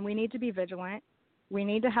 And we need to be vigilant. We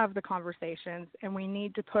need to have the conversations, and we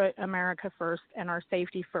need to put America first and our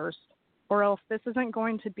safety first, or else this isn't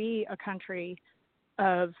going to be a country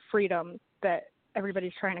of freedom that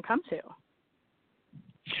everybody's trying to come to.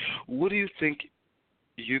 What do you think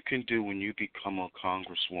you can do when you become a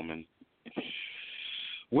congresswoman?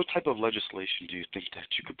 What type of legislation do you think that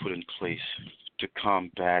you could put in place to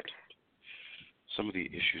combat some of the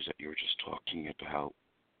issues that you were just talking about?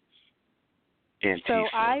 Antifa. So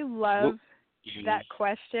I love that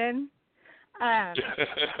question. First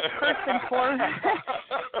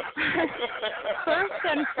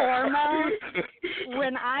and foremost,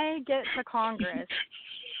 when I get to Congress,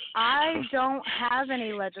 I don't have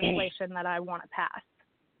any legislation that I want to pass.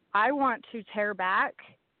 I want to tear back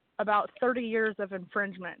about 30 years of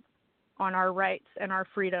infringement on our rights and our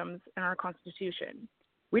freedoms and our Constitution.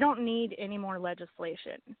 We don't need any more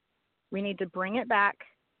legislation. We need to bring it back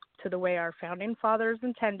to the way our founding fathers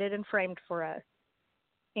intended and framed for us.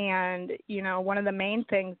 And, one of the main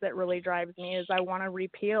things that really drives me is I want to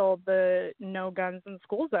repeal the No Guns in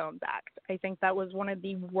School Zones Act. I think that was one of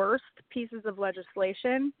the worst pieces of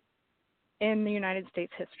legislation in the United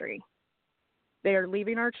States history. They are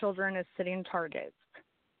leaving our children as sitting targets.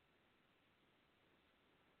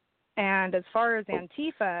 And as far as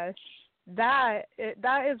Antifa, that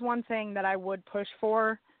is one thing that I would push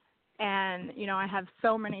for. And, I have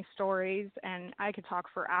so many stories, and I could talk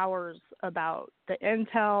for hours about the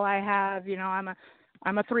intel I have.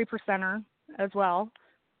 I'm a 3%er as well.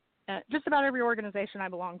 Just about every organization I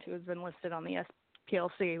belong to has been listed on the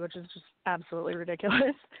SPLC, which is just absolutely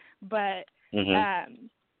ridiculous. But,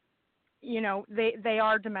 they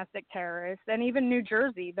are domestic terrorists. And even New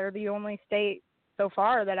Jersey, they're the only state so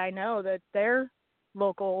far that I know that their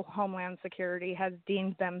local Homeland Security has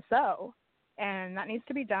deemed them so. And that needs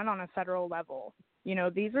to be done on a federal level.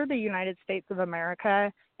 These are the United States of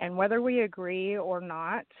America, and whether we agree or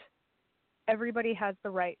not, everybody has the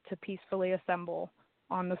right to peacefully assemble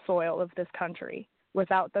on the soil of this country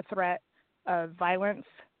without the threat of violence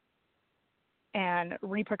and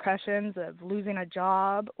repercussions of losing a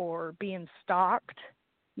job or being stalked.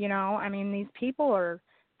 These people are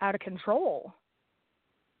out of control.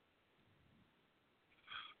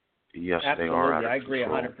 Yes, absolutely. they are out of I agree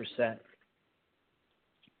control. 100%.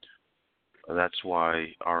 That's why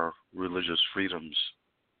our religious freedoms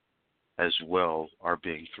as well are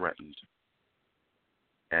being threatened.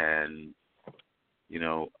 And,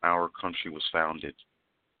 our country was founded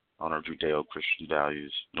on our Judeo-Christian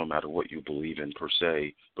values, no matter what you believe in per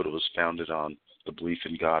se, but it was founded on the belief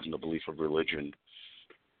in God and the belief of religion.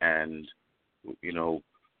 And,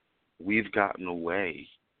 we've gotten away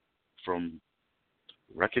from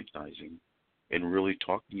recognizing and really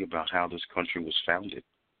talking about how this country was founded.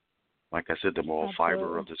 Like I said, the moral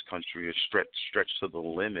fiber of this country is stretched to the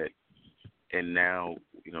limit, and now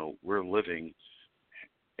we're living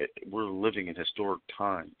in historic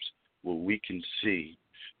times where we can see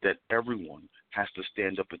that everyone has to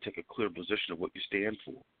stand up and take a clear position of what you stand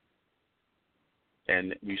for.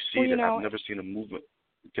 And you see that I've never seen a movement.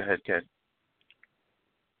 Go ahead, Kat.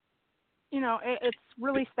 It's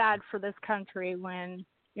really sad for this country when,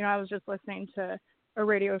 I was just listening to a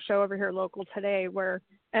radio show over here local today where,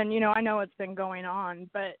 and, I know it's been going on,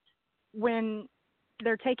 but when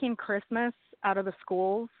they're taking Christmas out of the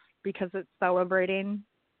schools because it's celebrating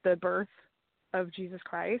the birth of Jesus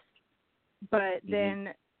Christ, but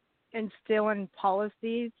then instilling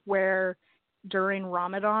policies where during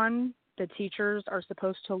Ramadan, the teachers are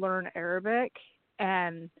supposed to learn Arabic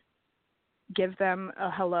and give them a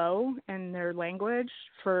hello in their language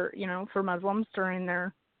for Muslims during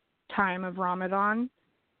their time of Ramadan.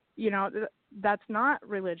 That's not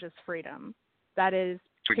religious freedom. That is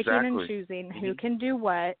picking and choosing who can do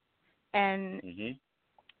what. And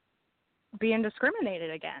being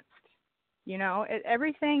discriminated against.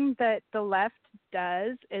 Everything that the left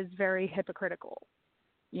does is very hypocritical.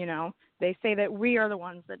 They say that we are the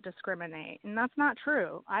ones that discriminate, and that's not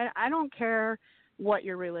true. I don't care what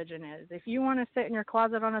your religion is. If you want to sit in your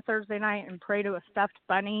closet on a Thursday night and pray to a stuffed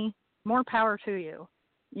bunny, more power to you,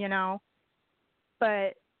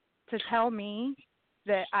 But to tell me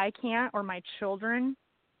that I can't, or my children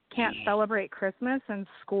can't celebrate Christmas in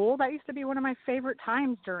school, that used to be one of my favorite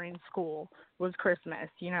times during school, was Christmas.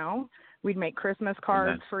 We'd make Christmas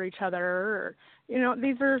cards for each other. Or,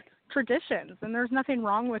 these are traditions, and there's nothing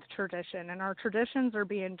wrong with tradition, and our traditions are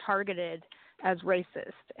being targeted as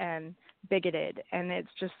racist and bigoted, and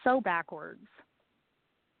it's just so backwards.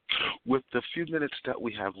 With the few minutes that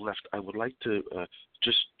we have left, I would like to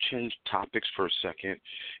just change topics for a second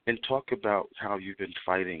and talk about how you've been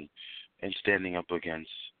fighting and standing up against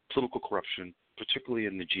political corruption, particularly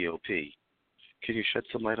in the GOP. Can you shed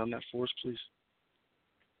some light on that for us, please?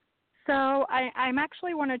 So I'm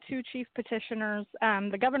actually one of two chief petitioners.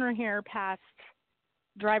 The governor here passed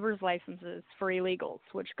driver's licenses for illegals,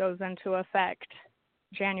 which goes into effect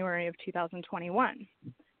January of 2021.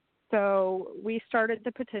 So we started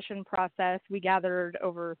the petition process. We gathered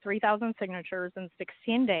over 3,000 signatures in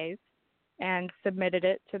 16 days and submitted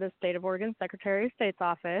it to the State of Oregon Secretary of State's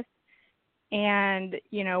office. And,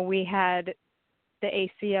 we had the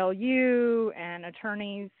ACLU and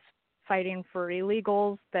attorneys fighting for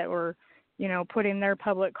illegals that were, putting their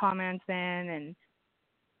public comments in. And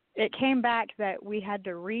it came back that we had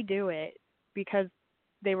to redo it because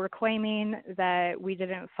they were claiming that we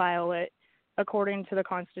didn't file it according to the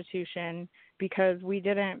Constitution because we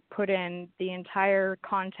didn't put in the entire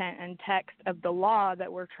content and text of the law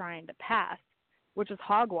that we're trying to pass, which is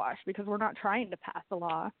hogwash because we're not trying to pass a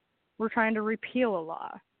law. We're trying to repeal a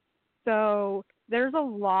law. So there's a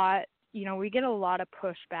lot, we get a lot of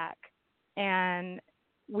pushback. And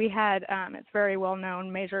we had, it's very well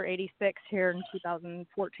known, Measure 86 here in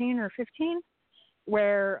 2014 or 15,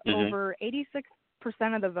 where over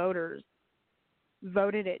 86% of the voters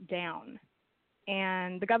voted it down.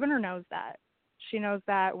 And the governor knows that. She knows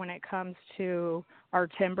that when it comes to our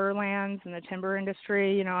timberlands and the timber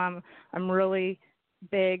industry. I'm really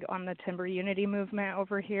big on the timber unity movement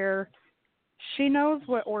over here. She knows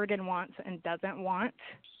what Oregon wants and doesn't want,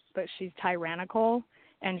 but she's tyrannical,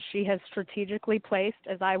 and she has strategically placed,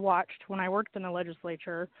 as I watched when I worked in the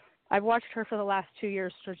legislature, I've watched her for the last 2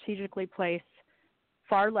 years strategically place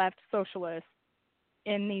far-left socialists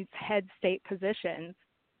in these head state positions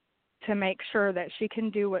to make sure that she can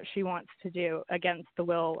do what she wants to do against the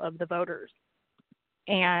will of the voters.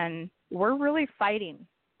 And we're really fighting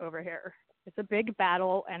over here. It's a big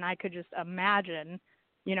battle, and I could just imagine,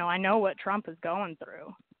 I know what Trump is going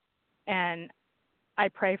through. And I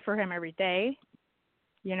pray for him every day.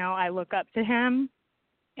 I look up to him,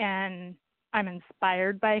 and I'm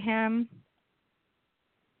inspired by him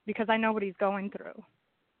because I know what he's going through,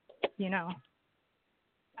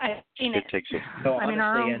 It takes it. No,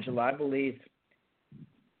 honestly, Angela, I believe.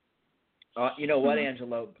 You know what,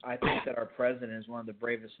 Angela? I think that our president is one of the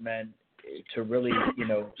bravest men to really,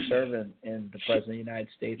 serve in the president of the United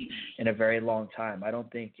States in a very long time. I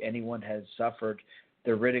don't think anyone has suffered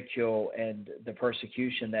the ridicule and the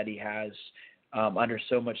persecution that he has under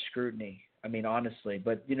so much scrutiny. I mean, honestly.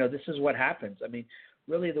 But this is what happens. I mean,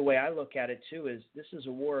 really, the way I look at it too is this is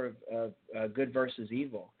a war of good versus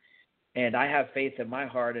evil. And I have faith in my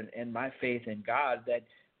heart and my faith in God that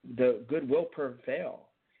the good will prevail.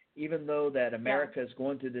 Even though that America is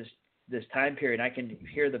going through this time period, I can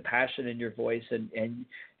hear the passion in your voice. And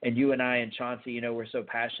you and I and Chauncey, we're so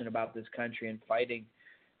passionate about this country and fighting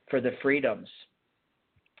for the freedoms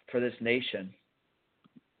for this nation.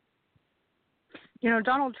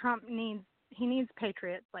 Donald Trump needs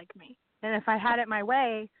patriots like me. And if I had it my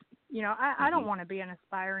way, I don't want to be an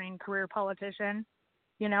aspiring career politician.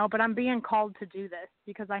 But I'm being called to do this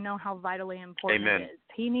because I know how vitally important it is.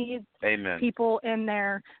 He needs people in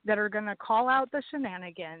there that are going to call out the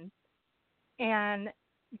shenanigans and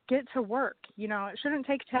get to work. It shouldn't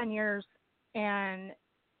take 10 years and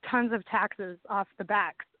tons of taxes off the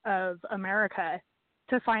backs of America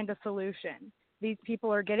to find a solution. These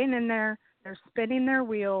people are getting in there, they're spinning their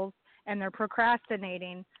wheels, and they're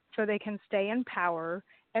procrastinating so they can stay in power,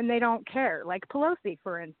 and they don't care. Like Pelosi,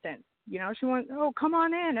 for instance. She wants, come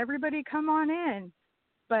on in, everybody come on in.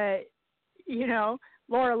 But,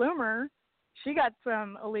 Laura Loomer, she got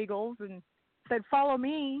some illegals and said, follow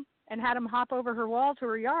me, and had them hop over her wall to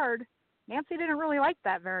her yard. Nancy didn't really like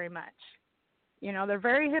that very much. They're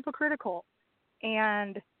very hypocritical.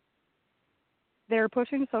 And they're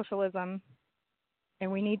pushing socialism,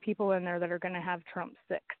 and we need people in there that are going to have Trump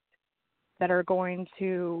fixed. that are going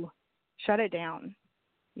to shut it down,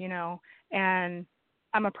 you know. And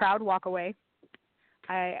I'm a proud walkaway.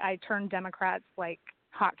 I turn Democrats like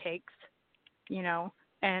hotcakes, you know,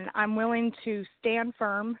 and I'm willing to stand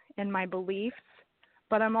firm in my beliefs,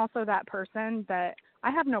 but I'm also that person that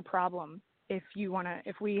I have no problem if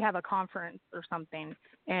we have a conference or something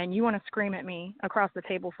and you want to scream at me across the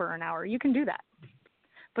table for an hour, you can do that.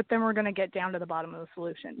 But then we're going to get down to the bottom of the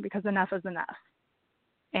solution, because enough is enough.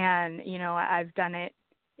 And, you know, I've done it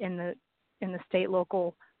in the state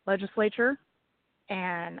local legislature,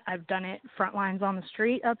 and I've done it front lines on the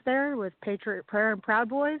street up there with Patriot Prayer and Proud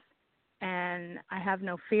Boys, and I have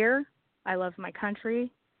no fear. I love my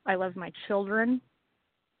country. I love my children,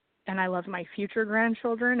 and I love my future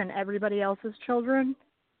grandchildren and everybody else's children.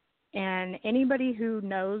 And anybody who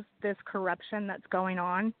knows this corruption that's going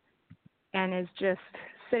on and is just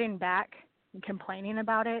sitting back and complaining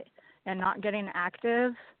about it and not getting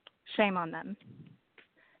active, shame on them.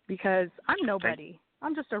 Because I'm nobody.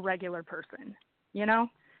 I'm just a regular person, you know?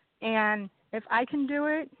 And if I can do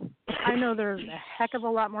it, I know there's a heck of a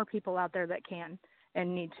lot more people out there that can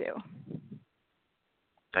and need to.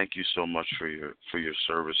 Thank you so much for your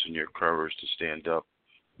service and your courage to stand up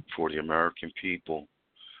for the American people.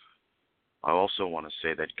 I also want to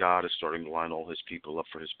say that God is starting to line all his people up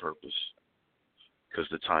for his purpose, because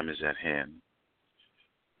the time is at hand.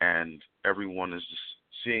 And everyone is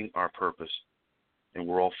seeing our purpose, and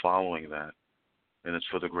we're all following that. And it's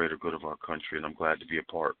for the greater good of our country, and I'm glad to be a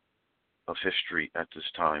part of history at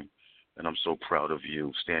this time. And I'm so proud of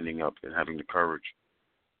you standing up and having the courage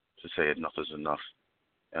to say enough is enough.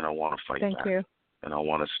 And I want to fight back. Thank you. And I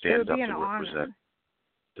want to stand up to represent.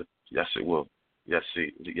 Yes, it will. Yes,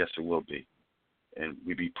 it will be. And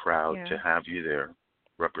we'd be proud to have you there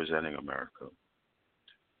representing America.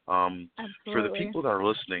 For the people that are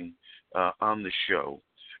listening on the show,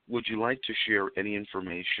 would you like to share any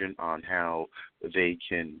information on how they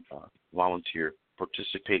can volunteer,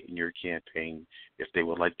 participate in your campaign? If they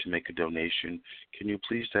would like to make a donation, can you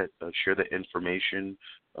please share that information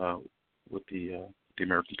with the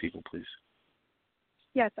American people, please?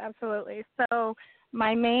 Yes, absolutely. So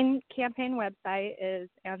my main campaign website is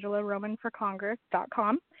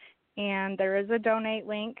AngelaRomanForCongress.com. And there is a donate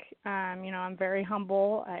link. You know, I'm very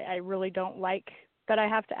humble. I really don't like that I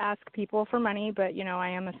have to ask people for money, but, you know, I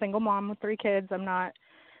am a single mom with 3 kids. I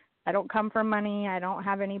don't come from money. I don't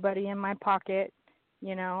have anybody in my pocket.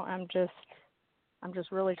 You know, I'm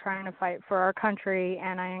just really trying to fight for our country,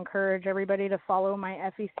 and I encourage everybody to follow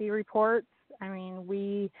my FEC reports. I mean,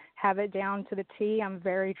 we have it down to the T. I'm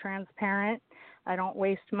very transparent. I don't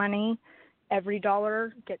waste money. Every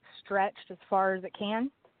dollar gets stretched as far as it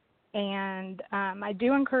can. And I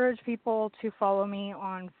do encourage people to follow me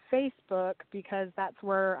on Facebook, because that's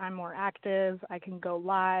where I'm more active. I can go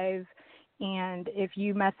live. And if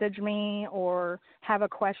you message me or have a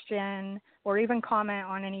question or even comment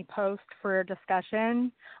on any post for a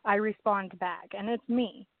discussion, I respond back. And it's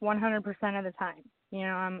me 100% of the time. You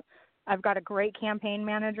know, I've got a great campaign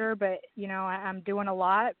manager, but, you know, I'm doing a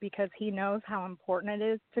lot because he knows how important it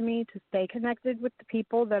is to me to stay connected with the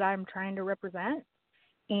people that I'm trying to represent.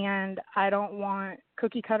 And I don't want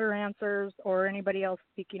cookie cutter answers or anybody else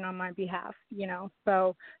speaking on my behalf, you know.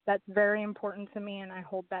 So that's very important to me, and I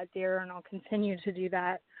hold that dear, and I'll continue to do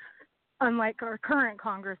that, unlike our current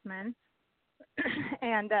congressman.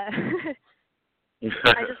 And I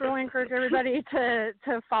just really encourage everybody to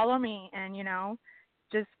follow me and, you know,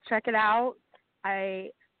 just check it out. I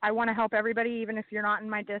want to help everybody, even if you're not in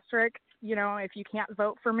my district. You know, if you can't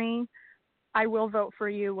vote for me, I will vote for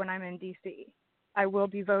you when I'm in D.C. I will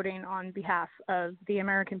be voting on behalf of the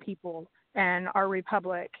American people and our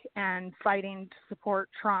republic and fighting to support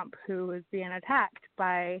Trump, who is being attacked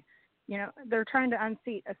by, you know, they're trying to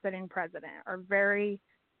unseat a sitting president. Our very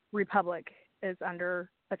republic is under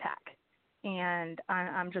attack, and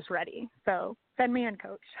I'm just ready. So send me in,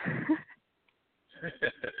 Coach.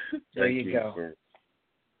 There you go.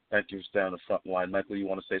 Thank you for staying on the front line. Michael, you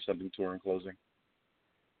want to say something to her in closing?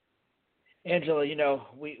 Angela, you know,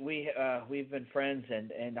 we've been friends,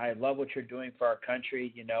 and I love what you're doing for our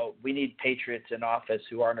country. You know, we need patriots in office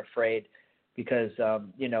who aren't afraid, because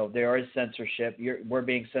you know, there is censorship. We're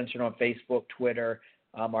being censored on Facebook, Twitter.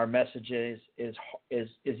 Our messages is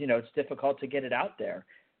you know, it's difficult to get it out there.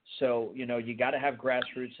 So, you know, you got to have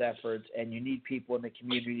grassroots efforts, and you need people in the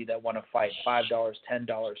community that want to fight. $5,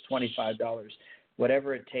 $10, $25,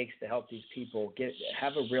 whatever it takes to help these people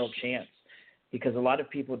have a real chance. Because a lot of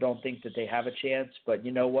people don't think that they have a chance, but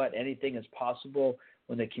you know what? Anything is possible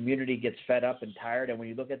when the community gets fed up and tired. And when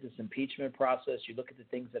you look at this impeachment process, you look at the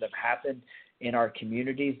things that have happened in our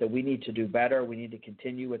communities, that we need to do better. We need to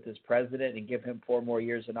continue with this president and give him 4 more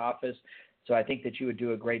years in office. So I think that you would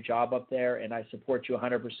do a great job up there, and I support you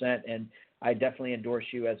 100%. And I definitely endorse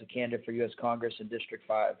you as a candidate for U.S. Congress in District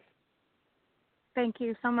 5. Thank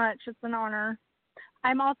you so much. It's an honor.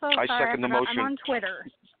 I'm also I second the motion. I'm on Twitter.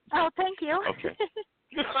 Oh, thank you. Okay.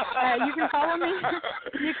 You can follow me.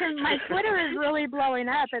 My Twitter is really blowing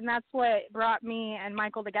up, and that's what brought me and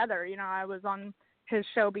Michael together. I was on his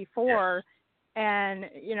show before, and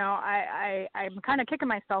I'm kind of kicking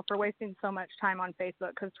myself for wasting so much time on Facebook,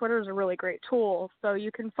 because Twitter is a really great tool. So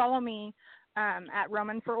you can follow me at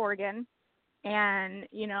Roman for Oregon, and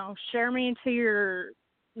share me to your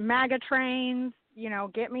MAGA trains.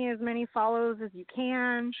 Get me as many follows as you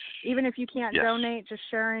can. Even if you can't donate, just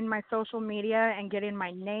sharing my social media and getting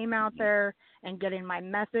my name out there and getting my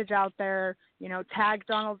message out there. Tag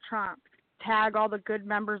Donald Trump, tag all the good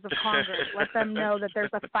members of Congress. Let them know that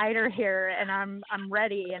there's a fighter here, and I'm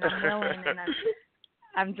ready and I'm willing,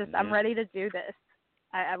 and I'm ready to do this.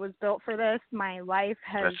 I was built for this. My life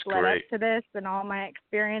has led up to this and all my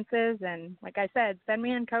experiences. And like I said, send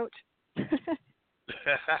me in, Coach.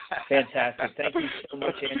 Fantastic. Thank you so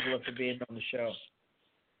much, Angela, for being on the show.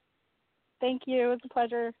 Thank you. It's a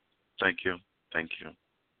pleasure. Thank you. Thank you.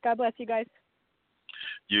 God bless you guys.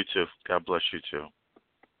 You too. God bless you too.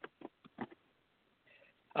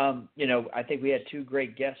 I think we had 2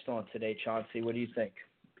 great guests on today, Chauncey. What do you think?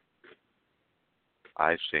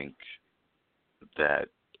 I think that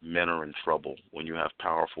men are in trouble when you have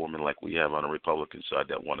powerful women like we have on the Republican side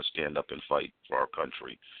that want to stand up and fight for our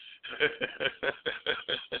country.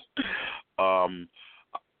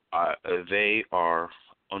 They are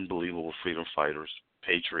unbelievable freedom fighters,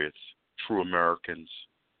 patriots, true Americans,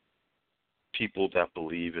 people that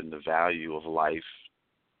believe in the value of life,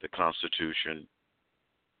 the Constitution,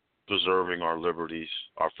 preserving our liberties,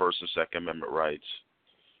 our First and Second Amendment rights.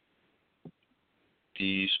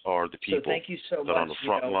 These are the people thank you so that much, are on the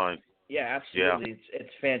front line. Yeah, absolutely. Yeah.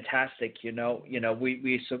 It's fantastic.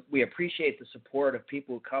 We appreciate the support of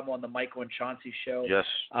people who come on the Michael and Chauncey show. Yes.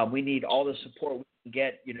 We need all the support we can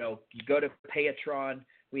get. You go to Patreon.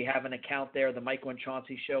 We have an account there, the Michael and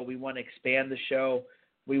Chauncey show. We want to expand the show.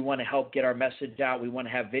 We want to help get our message out. We want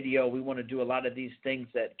to have video. We want to do a lot of these things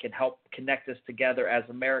that can help connect us together as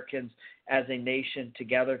Americans, as a nation,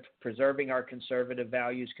 together, preserving our conservative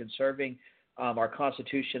values, conserving our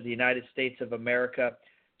Constitution of the United States of America.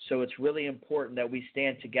 So it's really important that we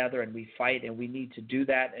stand together and we fight, and we need to do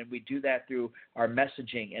that. And we do that through our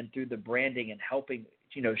messaging and through the branding and helping,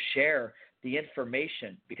 share the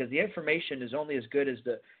information, because the information is only as good as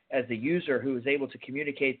the user who is able to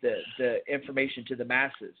communicate the information to the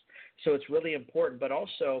masses. So it's really important. But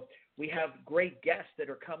also we have great guests that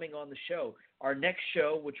are coming on the show. Our next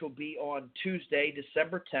show, which will be on Tuesday,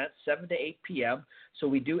 December 10th, 7 to 8 p.m. So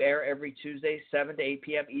we do air every Tuesday, 7 to 8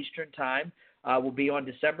 p.m. Eastern Time. Will be on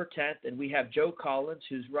December 10th, and we have Joe Collins,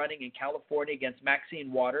 who's running in California against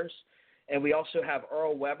Maxine Waters, and we also have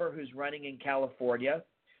Earl Weber, who's running in California.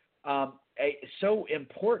 It's so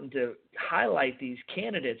important to highlight these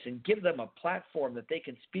candidates and give them a platform that they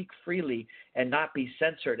can speak freely and not be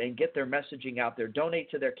censored and get their messaging out there,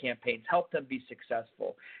 donate to their campaigns, help them be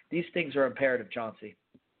successful. These things are imperative, Chauncey.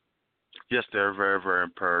 Yes, they're very, very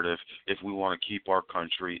imperative if we want to keep our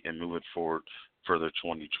country and move it forward for the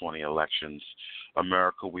 2020 elections.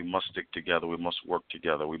 America, we must stick together. We must work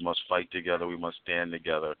together. We must fight together. We must stand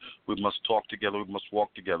together. We must talk together. We must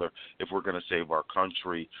walk together if we're going to save our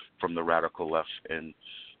country from the radical left and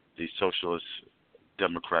the Socialist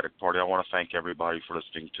Democratic Party. I want to thank everybody for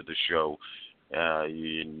listening to the show.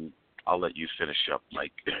 I'll let you finish up,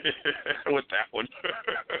 Mike, with that one.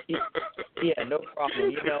 Yeah, no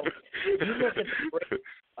problem.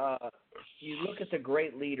 You look at the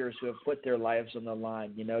great leaders who have put their lives on the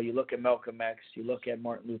line. You look at Malcolm X, you look at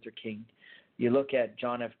Martin Luther King, you look at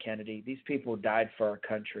John F. Kennedy. These people died for our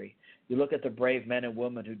country. You look at the brave men and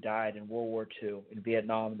women who died in World War II, in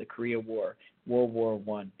Vietnam, the Korea War, World War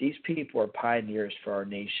I. These people are pioneers for our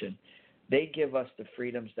nation. They give us the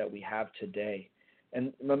freedoms that we have today.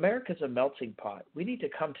 And America's a melting pot. We need to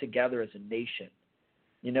come together as a nation.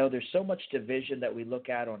 There's so much division that we look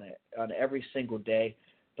at on every single day.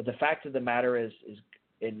 But the fact of the matter is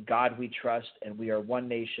in God we trust, and we are one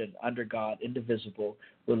nation under God, indivisible,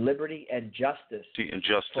 with liberty and justice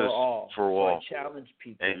for all. So I challenge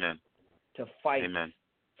people to fight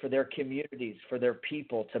for their communities, for their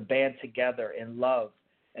people, to band together in love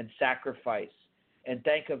and sacrifice, and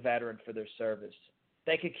thank a veteran for their service.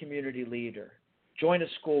 Thank a community leader. Join a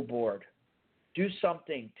school board. Do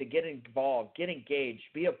something to get involved, get engaged,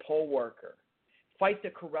 be a poll worker. Fight the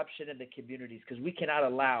corruption in the communities, because we cannot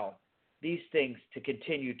allow these things to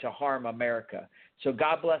continue to harm America. So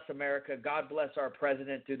God bless America. God bless our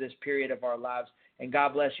president through this period of our lives. And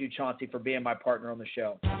God bless you, Chauncey, for being my partner on the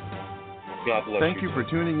show. God bless Thank you for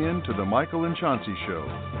tuning in to the Michael and Chauncey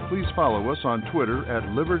Show. Please follow us on Twitter at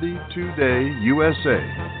Liberty Today USA.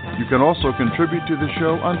 You can also contribute to the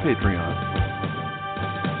show on Patreon.